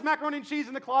have all this macaroni and cheese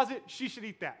in the closet. She should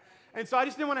eat that. And so I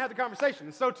just didn't want to have the conversation.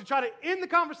 And so to try to end the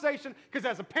conversation, because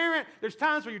as a parent, there's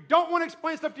times where you don't want to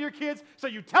explain stuff to your kids, so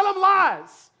you tell them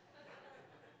lies.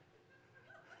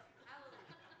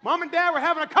 Mom and Dad were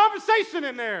having a conversation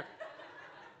in there.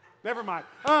 Never mind.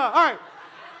 All right.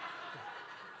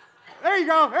 There you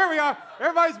go. There we are.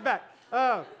 Everybody's back.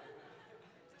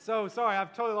 So sorry,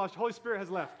 I've totally lost. Holy Spirit has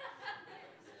left.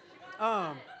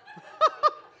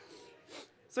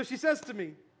 So she says to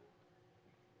me,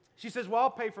 she says, well, I'll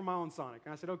pay for my own Sonic.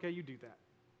 And I said, okay, you do that,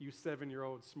 you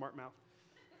 7-year-old smart mouth.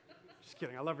 Just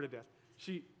kidding, I love her to death.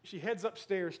 She heads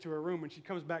upstairs to her room and she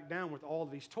comes back down with all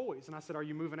of these toys. And I said, are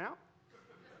you moving out?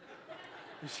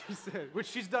 And she said, which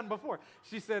she's done before.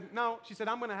 She said, no. She said,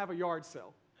 I'm going to have a yard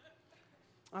sale.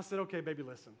 I said, okay, baby,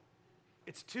 listen.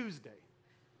 It's Tuesday.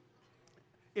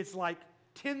 It's like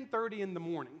 10:30 in the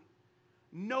morning.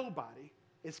 Nobody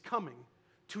is coming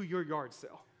to your yard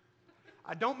sale.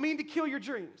 I don't mean to kill your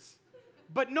dreams,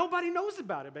 but nobody knows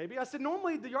about it, baby. I said,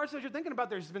 normally the yard sales you're thinking about,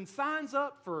 there's been signs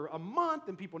up for a month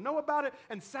and people know about it,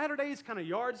 and Saturday's kind of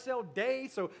yard sale day,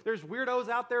 so there's weirdos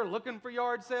out there looking for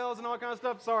yard sales and all that kind of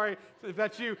stuff. Sorry if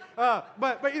that's you.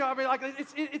 But you know, I mean, like,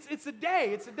 it's a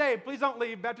day. It's a day. Please don't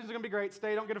leave. Baptisms are going to be great.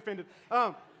 Stay. Don't get offended.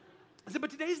 I said,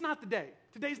 but today's not the day.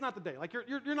 Today's not the day. Like,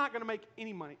 you're not going to make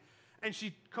any money. And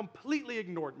she completely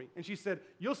ignored me. And she said,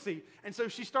 you'll see. And so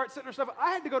she starts setting her stuff up.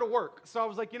 I had to go to work. So I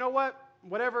was like, you know what?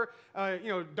 Whatever.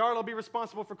 Darla will be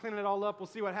responsible for cleaning it all up. We'll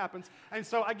see what happens. And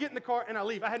so I get in the car and I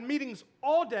leave. I had meetings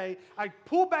all day. I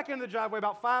pull back into the driveway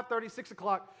about 5:30, 6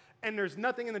 o'clock, and there's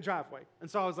nothing in the driveway. And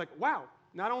so I was like, wow.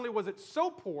 Not only was it so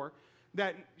poor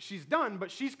that she's done, but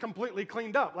she's completely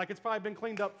cleaned up. Like, it's probably been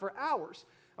cleaned up for hours.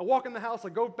 I walk in the house. I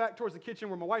go back towards the kitchen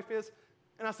where my wife is.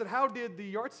 And I said, how did the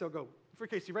yard sale go for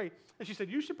Casey Ray? And she said,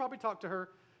 you should probably talk to her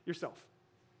yourself.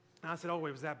 And I said, oh,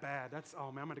 it was that bad.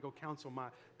 Oh, man, I'm going to go counsel my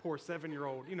poor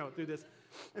 7-year-old, through this.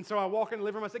 And so I walk in the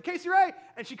living room. I said, Casey Ray.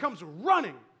 And she comes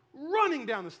running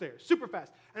down the stairs, super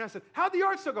fast. And I said, how'd the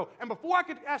yard sale go? And before I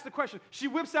could ask the question, she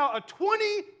whips out a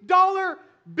 $20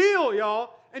 bill,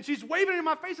 y'all. And she's waving it in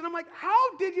my face. And I'm like,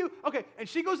 how did you? Okay. And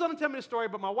she goes on and tells me the story.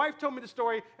 But my wife told me the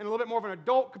story in a little bit more of an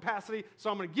adult capacity. So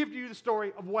I'm going to give you the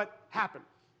story of what happened.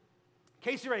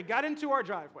 Casey Ray got into our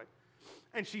driveway.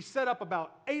 And she set up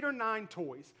about 8 or 9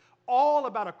 toys, all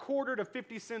about a quarter to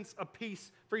 50 cents a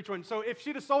piece for each one. So if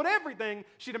she'd have sold everything,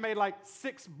 she'd have made like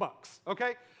 $6,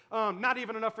 okay? Not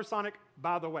even enough for Sonic,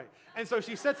 by the way. And so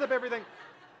she sets up everything,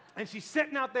 and she's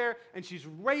sitting out there, and she's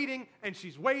waiting,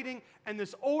 and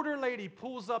this older lady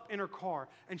pulls up in her car,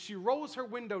 and she rolls her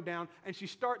window down, and she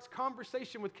starts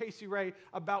conversation with Casey Ray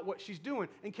about what she's doing.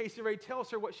 And Casey Ray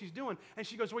tells her what she's doing, and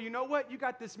she goes, well, you know what? You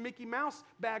got this Mickey Mouse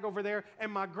bag over there,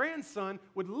 and my grandson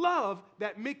would love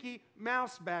that Mickey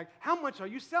Mouse bag. How much are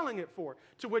you selling it for?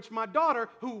 To which my daughter,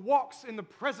 who walks in the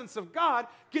presence of God,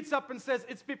 gets up and says,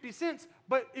 it's 50 cents,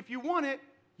 but if you want it,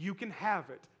 you can have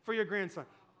it for your grandson.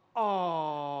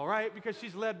 All right, because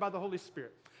she's led by the Holy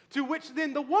Spirit. To which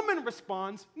then the woman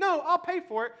responds, no, I'll pay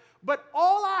for it, but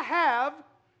all I have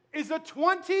is a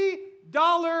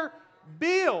 $20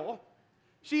 bill.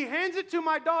 She hands it to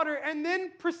my daughter and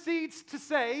then proceeds to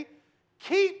say,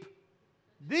 keep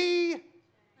the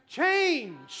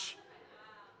change.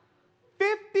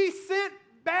 50-cent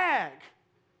bag,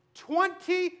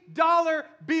 $20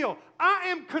 bill. I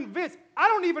am convinced, I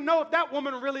don't even know if that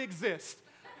woman really exists.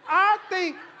 I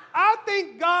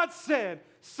think God said,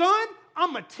 son,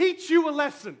 I'm going to teach you a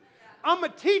lesson. I'm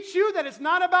going to teach you that it's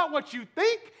not about what you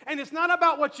think and it's not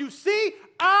about what you see.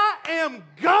 I am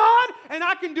God and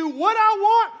I can do what I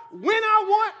want, when I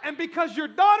want. And because your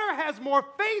daughter has more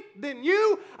faith than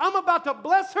you, I'm about to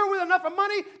bless her with enough of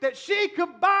money that she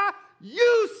could buy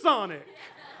you Sonic.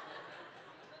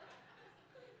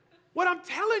 What I'm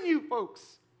telling you,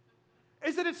 folks,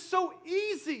 is that it's so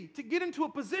easy to get into a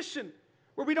position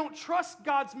where we don't trust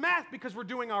God's math because we're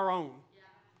doing our own.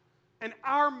 Yeah. And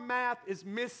our math is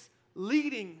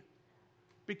misleading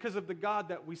because of the God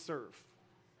that we serve.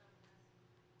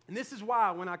 And this is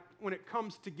why when it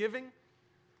comes to giving,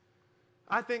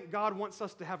 I think God wants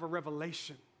us to have a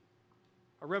revelation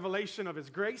of His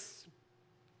grace,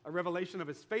 a revelation of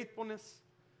His faithfulness,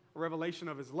 a revelation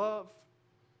of His love,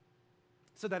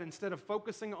 so that instead of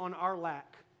focusing on our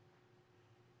lack,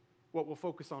 what we'll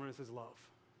focus on is His love.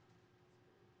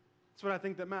 That's what I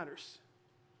think that matters.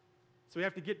 So we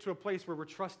have to get to a place where we're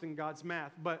trusting God's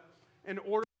math. But in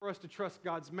order for us to trust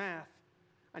God's math,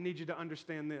 I need you to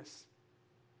understand this,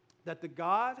 that the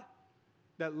God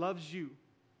that loves you,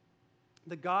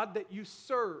 the God that you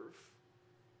serve,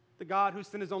 the God who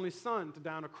sent His only Son to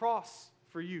die on a cross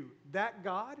for you. That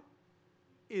God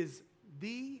is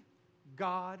the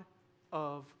God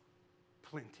of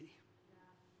plenty.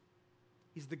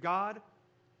 He's the God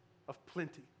of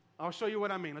plenty. I'll show you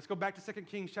what I mean. Let's go back to 2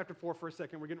 Kings chapter 4 for a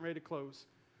second. We're getting ready to close.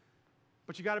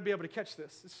 But you got to be able to catch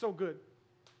this. It's so good.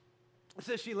 It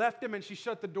says she left him and she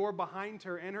shut the door behind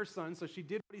her and her son. So she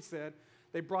did what he said.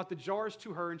 They brought the jars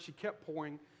to her and she kept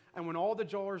pouring. And when all the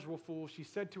jars were full, she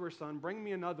said to her son, "Bring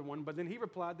me another one." But then he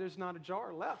replied, "There's not a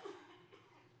jar left."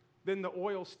 Then the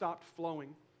oil stopped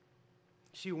flowing.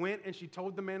 She went and she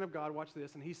told the man of God, watch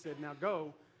this, and he said, "Now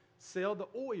go, sell the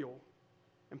oil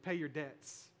and pay your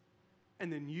debts.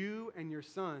 And then you and your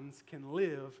sons can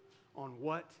live on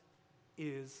what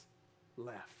is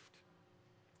left."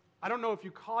 I don't know if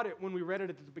you caught it when we read it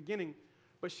at the beginning,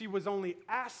 but she was only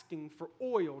asking for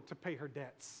oil to pay her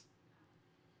debts.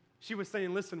 She was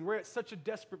saying, listen, we're at such a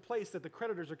desperate place that the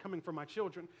creditors are coming for my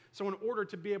children. So in order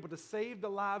to be able to save the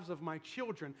lives of my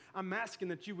children, I'm asking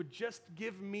that you would just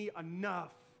give me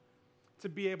enough to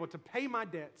be able to pay my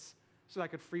debts so that I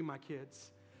could free my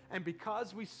kids. And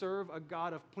because we serve a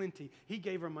God of plenty, he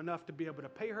gave them enough to be able to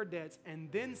pay her debts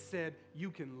and then said,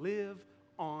 you can live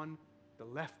on the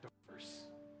leftovers.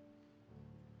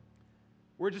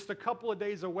 We're just a couple of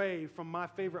days away from my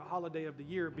favorite holiday of the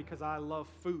year because I love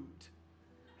food.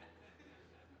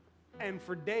 And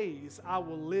for days, I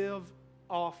will live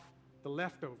off the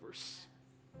leftovers.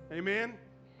 Amen?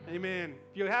 Amen.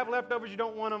 If you have leftovers, you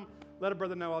don't want them, let a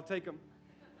brother know, I'll take them.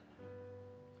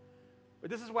 But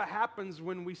this is what happens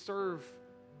when we serve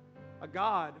a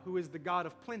God who is the God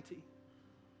of plenty.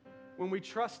 When we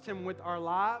trust him with our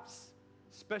lives,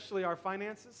 especially our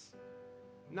finances,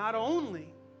 not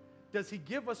only does he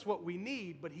give us what we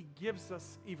need, but he gives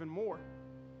us even more.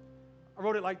 I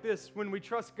wrote it like this: when we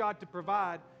trust God to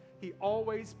provide, he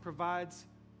always provides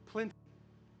plenty.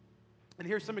 And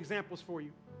here's some examples for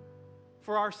you.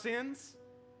 For our sins,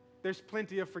 there's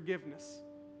plenty of forgiveness.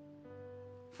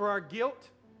 For our guilt,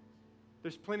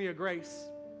 there's plenty of grace.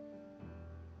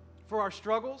 For our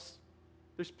struggles,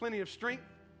 there's plenty of strength.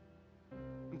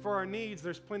 And for our needs,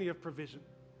 there's plenty of provision.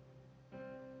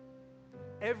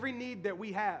 Every need that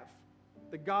we have,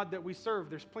 the God that we serve,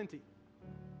 there's plenty.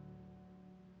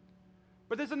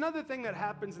 But there's another thing that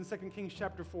happens in 2 Kings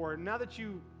chapter 4. Now that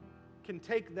you can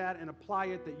take that and apply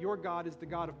it, that your God is the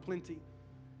God of plenty,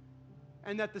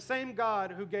 and that the same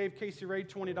God who gave Casey Ray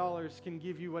 $20 can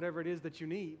give you whatever it is that you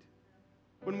need.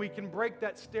 When we can break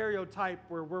that stereotype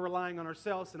where we're relying on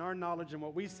ourselves and our knowledge and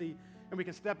what we see, and we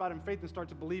can step out in faith and start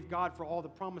to believe God for all the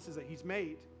promises that he's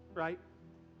made, right?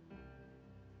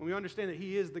 When we understand that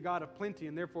he is the God of plenty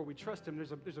and therefore we trust him,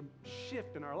 there's a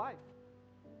shift in our life.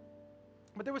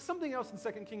 But there was something else in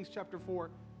 2 Kings chapter 4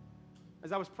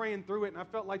 as I was praying through it, and I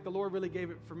felt like the Lord really gave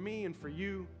it for me and for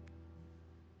you.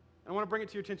 I want to bring it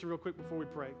to your attention real quick before we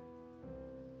pray.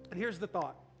 And here's the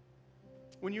thought.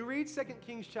 When you read 2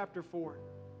 Kings chapter 4,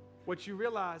 what you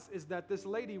realize is that this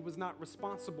lady was not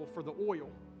responsible for the oil.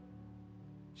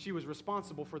 She was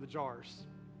responsible for the jars.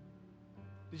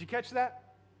 Did you catch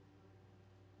that?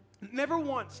 Never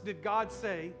once did God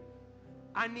say,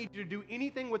 I need you to do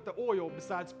anything with the oil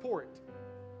besides pour it.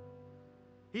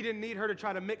 He didn't need her to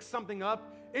try to mix something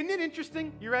up. Isn't it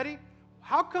interesting? You ready?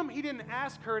 How come he didn't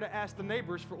ask her to ask the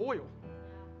neighbors for oil?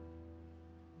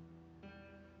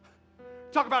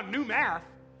 Talk about new math.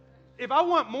 If I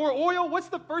want more oil, what's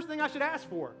the first thing I should ask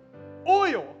for?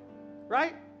 Oil,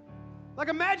 right? Like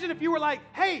imagine if you were like,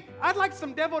 hey, I'd like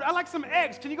some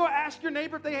eggs. Can you go ask your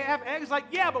neighbor if they have eggs? Like,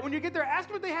 yeah, but when you get there, ask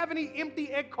them if they have any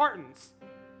empty egg cartons.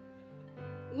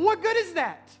 What good is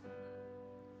that?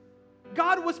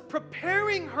 God was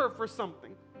preparing her for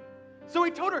something. So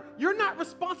he told her, you're not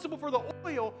responsible for the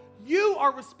oil, you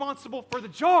are responsible for the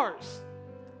jars.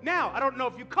 Now, I don't know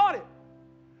if you caught it,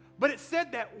 but it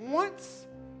said that once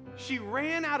she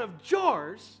ran out of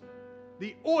jars,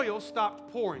 the oil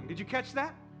stopped pouring. Did you catch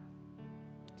that?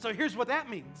 So here's what that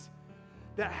means.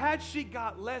 That had she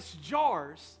got less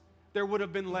jars, there would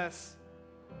have been less.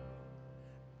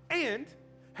 And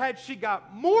had she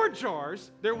got more jars,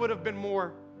 there would have been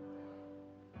more.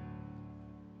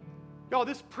 Y'all,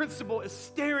 this principle is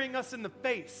staring us in the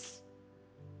face.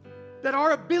 That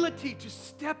our ability to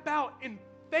step out in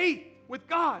faith with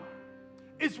God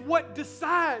is what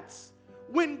decides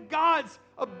when God's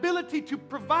ability to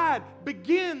provide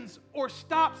begins or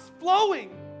stops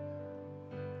flowing.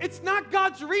 It's not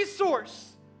God's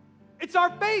resource. It's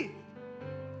our faith.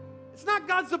 It's not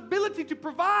God's ability to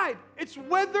provide. It's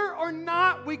whether or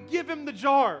not we give him the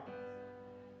jar.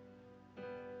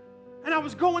 And I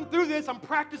was going through this. I'm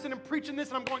practicing and preaching this,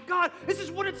 and I'm going, God, this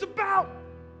is what it's about.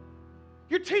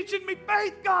 You're teaching me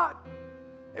faith, God.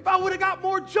 If I would have got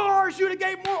more jars, you'd have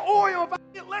gave more oil. If I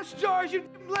get less jars,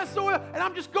 you'd give less oil. And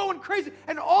I'm just going crazy.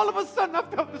 And all of a sudden, I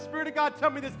felt the Spirit of God tell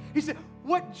me this. He said,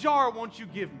 what jar won't you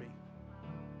give me?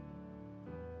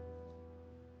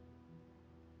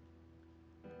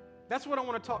 That's what I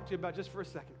want to talk to you about just for a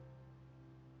second.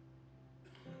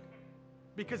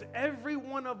 Because every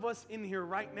one of us in here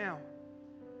right now,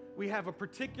 we have a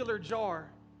particular jar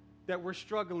that we're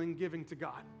struggling giving to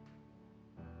God.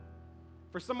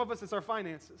 For some of us, it's our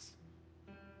finances.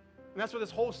 And that's what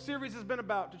this whole series has been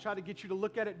about, to try to get you to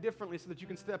look at it differently so that you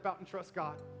can step out and trust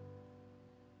God.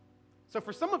 So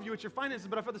for some of you, it's your finances,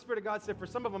 but I felt the Spirit of God said for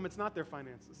some of them, it's not their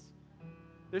finances.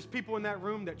 There's people in that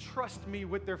room that trust me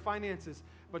with their finances,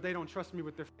 but they don't trust me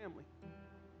with their family.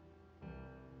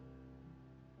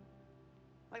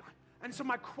 And so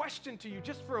my question to you,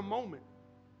 just for a moment,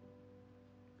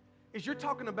 is you're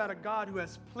talking about a God who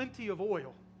has plenty of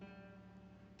oil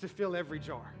to fill every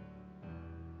jar.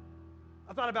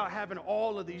 I thought about having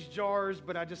all of these jars,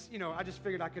 but I just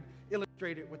figured I could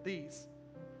illustrate it with these.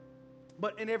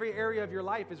 But in every area of your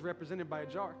life is represented by a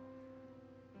jar.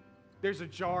 There's a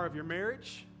jar of your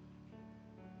marriage.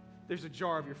 There's a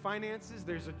jar of your finances.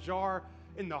 There's a jar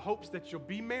in the hopes that you'll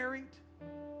be married.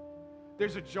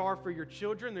 There's a jar for your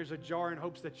children. There's a jar in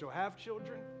hopes that you'll have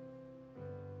children.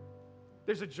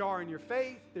 There's a jar in your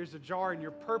faith. There's a jar in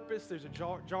your purpose. There's a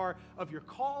jar of your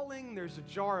calling. There's a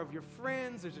jar of your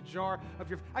friends. There's a jar of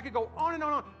your... I could go on and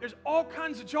on and on. There's all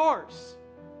kinds of jars.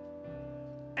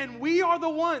 And we are the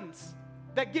ones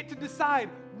that get to decide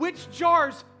which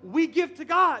jars we give to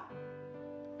God.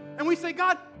 And we say,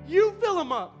 God, you fill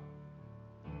them up.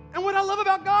 And what I love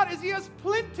about God is He has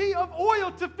plenty of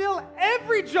oil to fill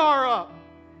every jar up.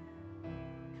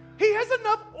 He has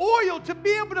enough oil to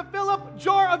be able to fill up a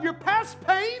jar of your past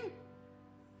pain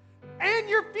and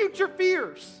your future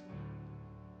fears.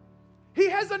 He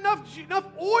has enough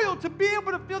oil to be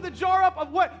able to fill the jar up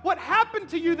of what happened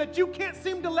to you that you can't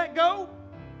seem to let go,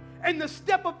 and the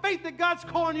step of faith that God's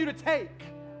calling you to take.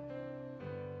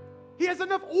 He has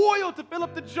enough oil to fill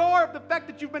up the jar of the fact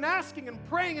that you've been asking and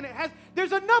praying, and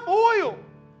there's enough oil.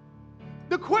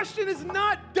 The question is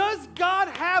not, does God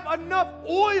have enough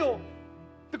oil?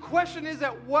 The question is,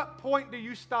 at what point do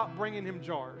you stop bringing Him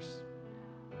jars?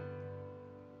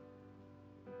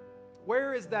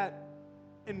 Where is that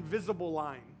invisible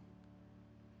line?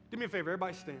 Do me a favor,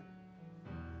 everybody stand.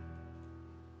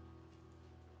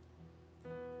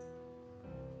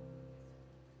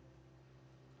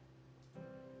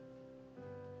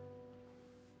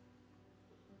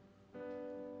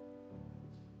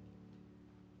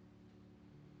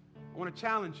 I want to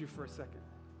challenge you for a second.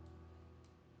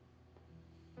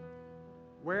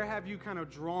 Where have you kind of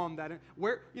drawn that in?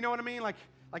 Where, you know what I mean? Like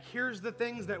here's the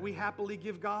things that we happily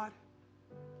give God.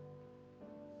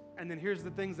 And then here's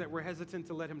the things that we're hesitant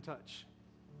to let Him touch.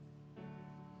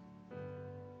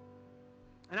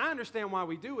 And I understand why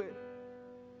we do it.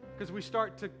 Because we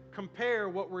start to compare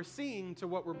what we're seeing to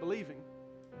what we're believing.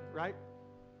 Right?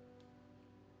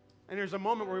 And there's a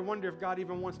moment where we wonder if God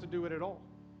even wants to do it at all.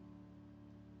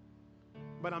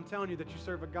 But I'm telling you that you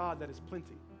serve a God that is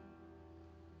plenty.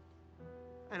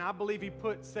 And I believe He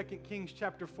put 2 Kings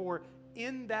chapter 4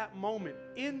 in that moment,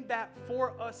 in that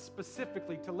for us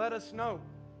specifically, to let us know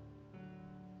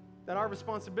that our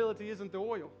responsibility isn't the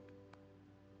oil.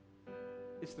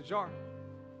 It's the jar.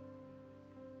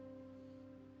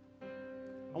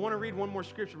 I want to read one more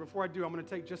scripture. Before I do, I'm going to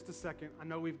take just a second. I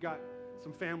know we've got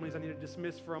some families I need to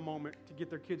dismiss for a moment to get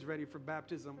their kids ready for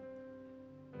baptism.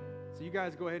 So you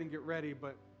guys go ahead and get ready,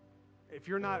 but if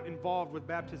you're not involved with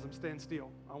baptism, stand still.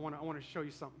 I want to show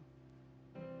you something.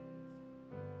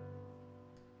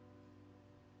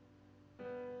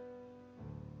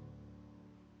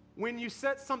 When you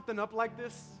set something up like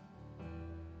this,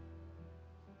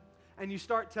 and you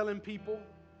start telling people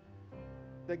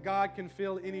that God can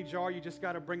fill any jar, you just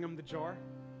got to bring them the jar,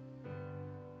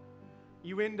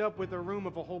 you end up with a room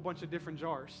of a whole bunch of different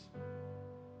jars.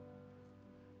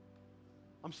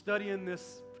 I'm studying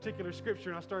this particular scripture,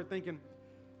 and I started thinking,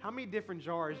 how many different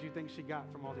jars do you think she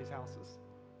got from all these houses?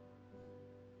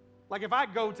 Like if I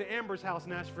go to Amber's house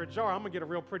and ask for a jar, I'm going to get a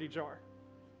real pretty jar.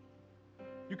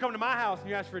 You come to my house and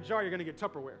you ask for a jar, you're going to get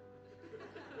Tupperware.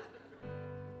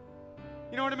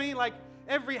 You know what I mean? Like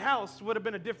every house would have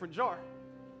been a different jar.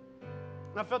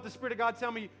 And I felt the Spirit of God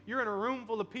tell me, you're in a room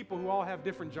full of people who all have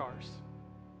different jars.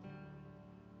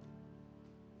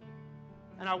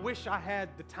 And I wish I had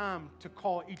the time to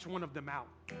call each one of them out.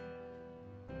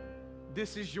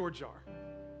 This is your jar.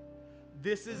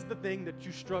 This is the thing that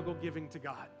you struggle giving to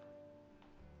God.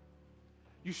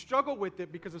 You struggle with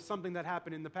it because of something that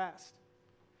happened in the past.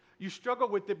 You struggle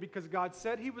with it because God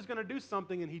said he was going to do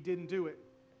something and he didn't do it.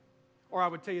 Or I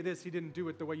would tell you this, he didn't do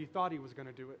it the way you thought he was going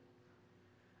to do it.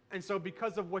 And so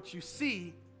because of what you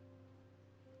see,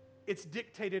 it's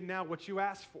dictated now what you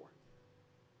ask for.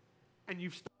 And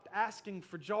you've stopped asking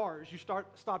for jars. You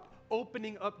stopped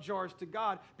opening up jars to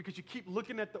God because you keep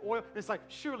looking at the oil and it's like,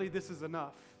 surely this is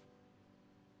enough.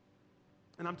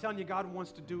 And I'm telling you, God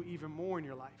wants to do even more in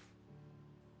your life.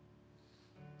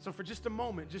 So for just a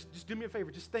moment, just do me a favor.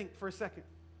 Just think for a second.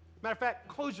 Matter of fact,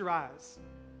 close your eyes.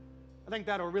 I think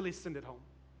that'll really send it home.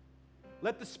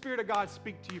 Let the Spirit of God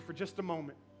speak to you for just a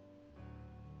moment.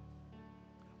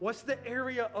 What's the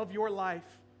area of your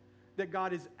life that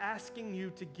God is asking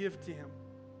you to give to him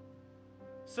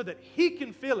so that he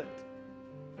can fill it?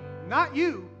 Not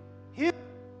you, him.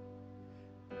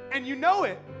 And you know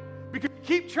it because you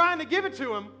keep trying to give it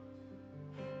to him.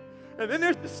 And then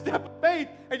there's the step of faith,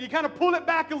 and you kind of pull it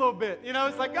back a little bit. You know,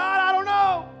 it's like, God, I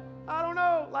don't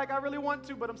know. Like, I really want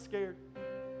to, but I'm scared.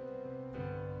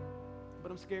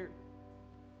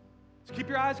 So keep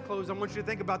your eyes closed. I want you to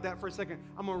think about that for a second.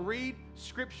 I'm going to read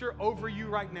scripture over you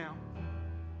right now.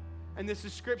 And this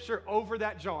is scripture over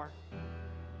that jar.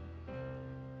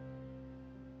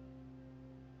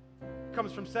 It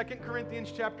comes from 2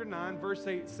 Corinthians chapter 9, verse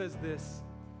 8. It says this,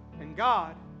 and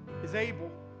God is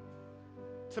able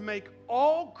to make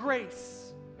all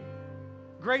grace.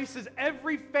 Grace is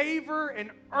every favor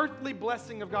and earthly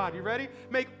blessing of God. You ready?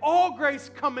 Make all grace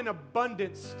come in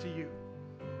abundance to you.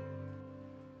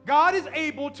 God is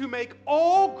able to make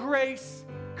all grace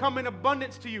come in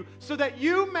abundance to you so that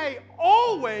you may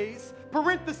always,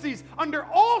 parentheses, under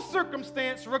all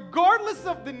circumstance, regardless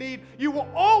of the need, you will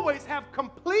always have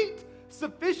complete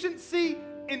sufficiency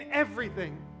in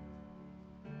everything.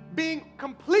 Being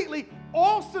completely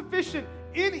all-sufficient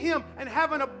in him and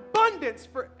have an abundance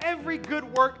for every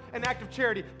good work and act of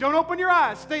charity. Don't open your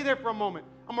eyes. Stay there for a moment.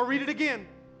 I'm going to read it again.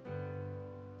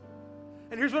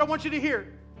 And here's what I want you to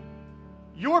hear.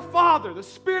 Your Father, the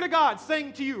Spirit of God,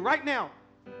 saying to you right now,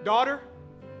 daughter,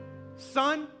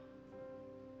 son,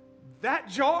 that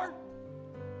jar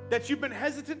that you've been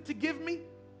hesitant to give me,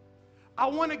 I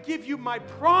want to give you my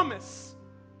promise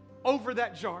over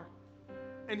that jar.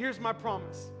 And here's my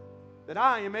promise, that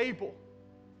I am able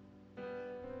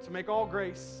to make all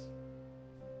grace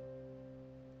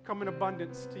come in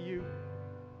abundance to you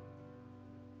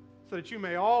so that you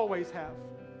may always have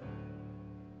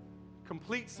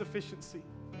complete sufficiency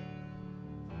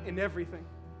in everything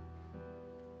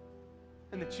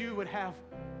and that you would have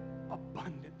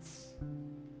abundance.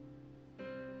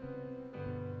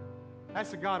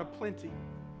 That's a God of plenty.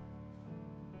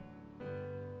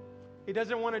 He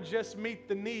doesn't want to just meet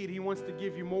the need. He wants to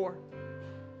give you more.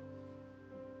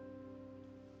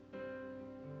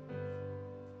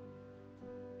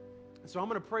 So I'm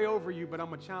going to pray over you, but I'm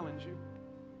going to challenge you.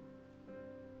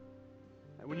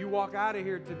 And when you walk out of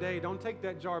here today, don't take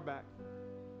that jar back.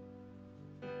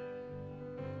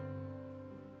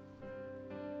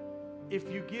 If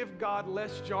you give God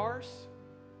less jars,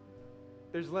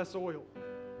 there's less oil.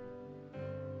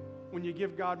 When you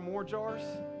give God more jars,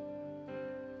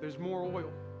 there's more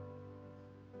oil.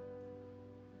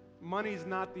 Money's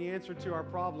not the answer to our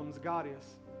problems. God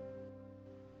is.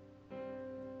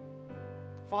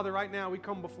 Father, right now we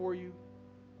come before you.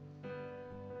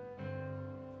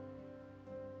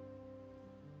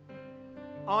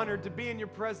 Honored to be in your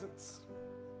presence.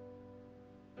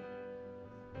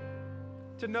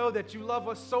 To know that you love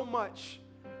us so much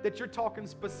that you're talking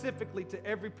specifically to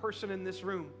every person in this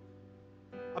room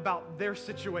about their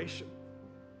situation.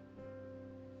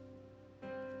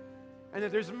 And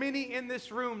that there's many in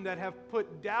this room that have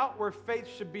put doubt where faith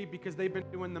should be because they've been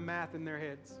doing the math in their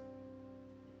heads.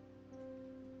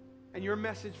 And your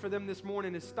message for them this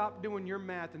morning is stop doing your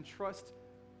math and trust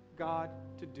God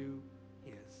to do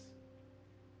his.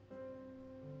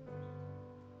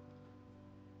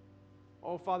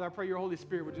 Oh, Father, I pray your Holy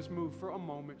Spirit would just move for a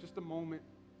moment, just a moment.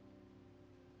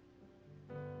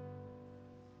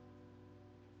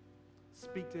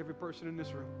 Speak to every person in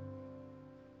this room.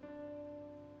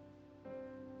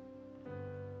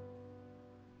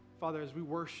 Father, as we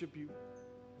worship you,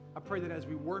 I pray that as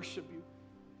we worship you,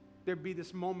 there be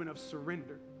this moment of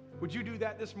surrender. Would you do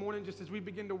that this morning just as we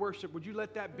begin to worship? Would you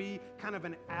let that be kind of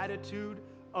an attitude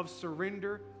of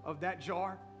surrender of that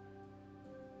jar?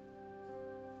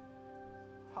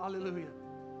 Hallelujah.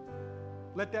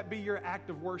 Let that be your act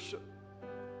of worship.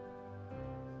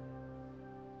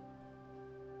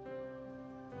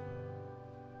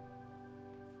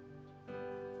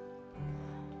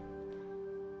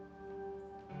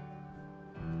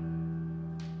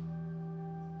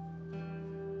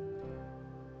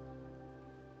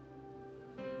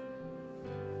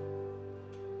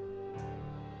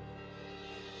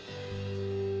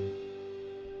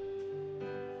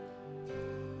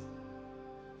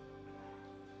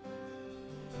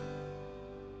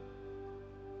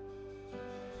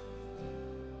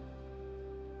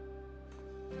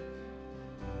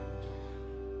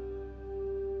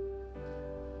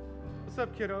 What's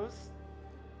up, kiddos?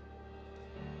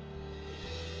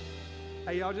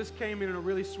 Hey, y'all just came in a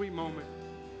really sweet moment.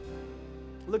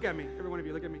 Look at me. Every one of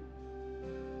you, look at me.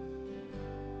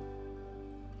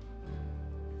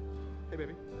 Hey,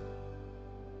 baby.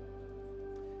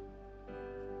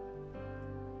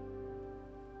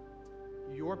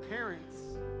 Your parents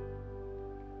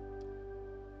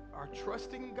are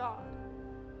trusting God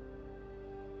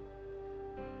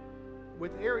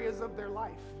with areas of their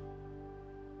life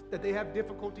that they have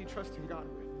difficulty trusting God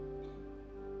with.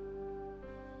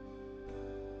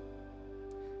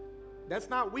 That's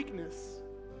not weakness.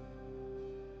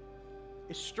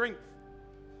 It's strength.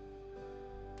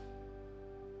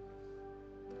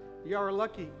 You are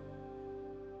lucky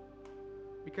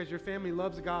because your family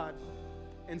loves God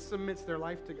and submits their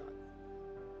life to God.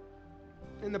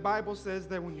 And the Bible says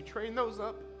that when you train those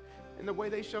up in the way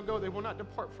they shall go, they will not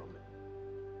depart from it.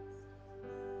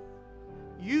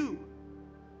 You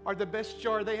are the best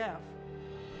jar they have.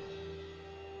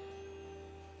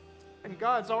 And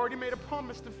God's already made a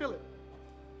promise to fill it.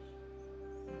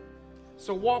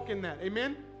 So walk in that.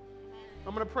 Amen?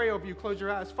 I'm going to pray over you. Close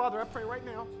your eyes. Father, I pray right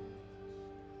now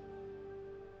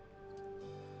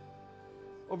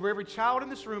over every child in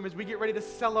this room as we get ready to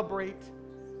celebrate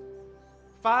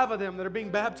 5 of them that are being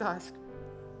baptized.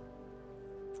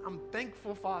 I'm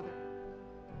thankful, Father,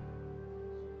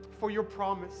 for your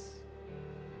promise.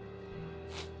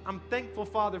 I'm thankful,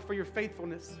 Father, for your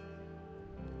faithfulness.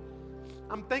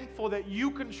 I'm thankful that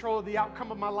you control the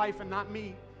outcome of my life and not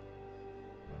me.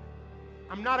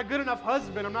 I'm not a good enough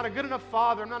husband. I'm not a good enough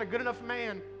father. I'm not a good enough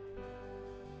man.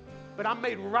 But I'm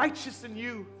made righteous in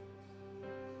you.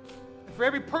 And for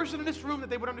every person in this room, that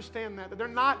they would understand that they're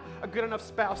not a good enough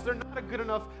spouse. They're not a good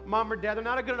enough mom or dad. They're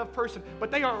not a good enough person.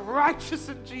 But they are righteous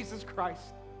in Jesus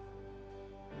Christ.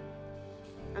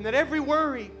 And that every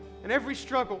worry and every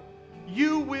struggle,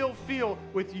 you will fill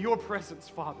with your presence,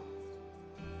 Father.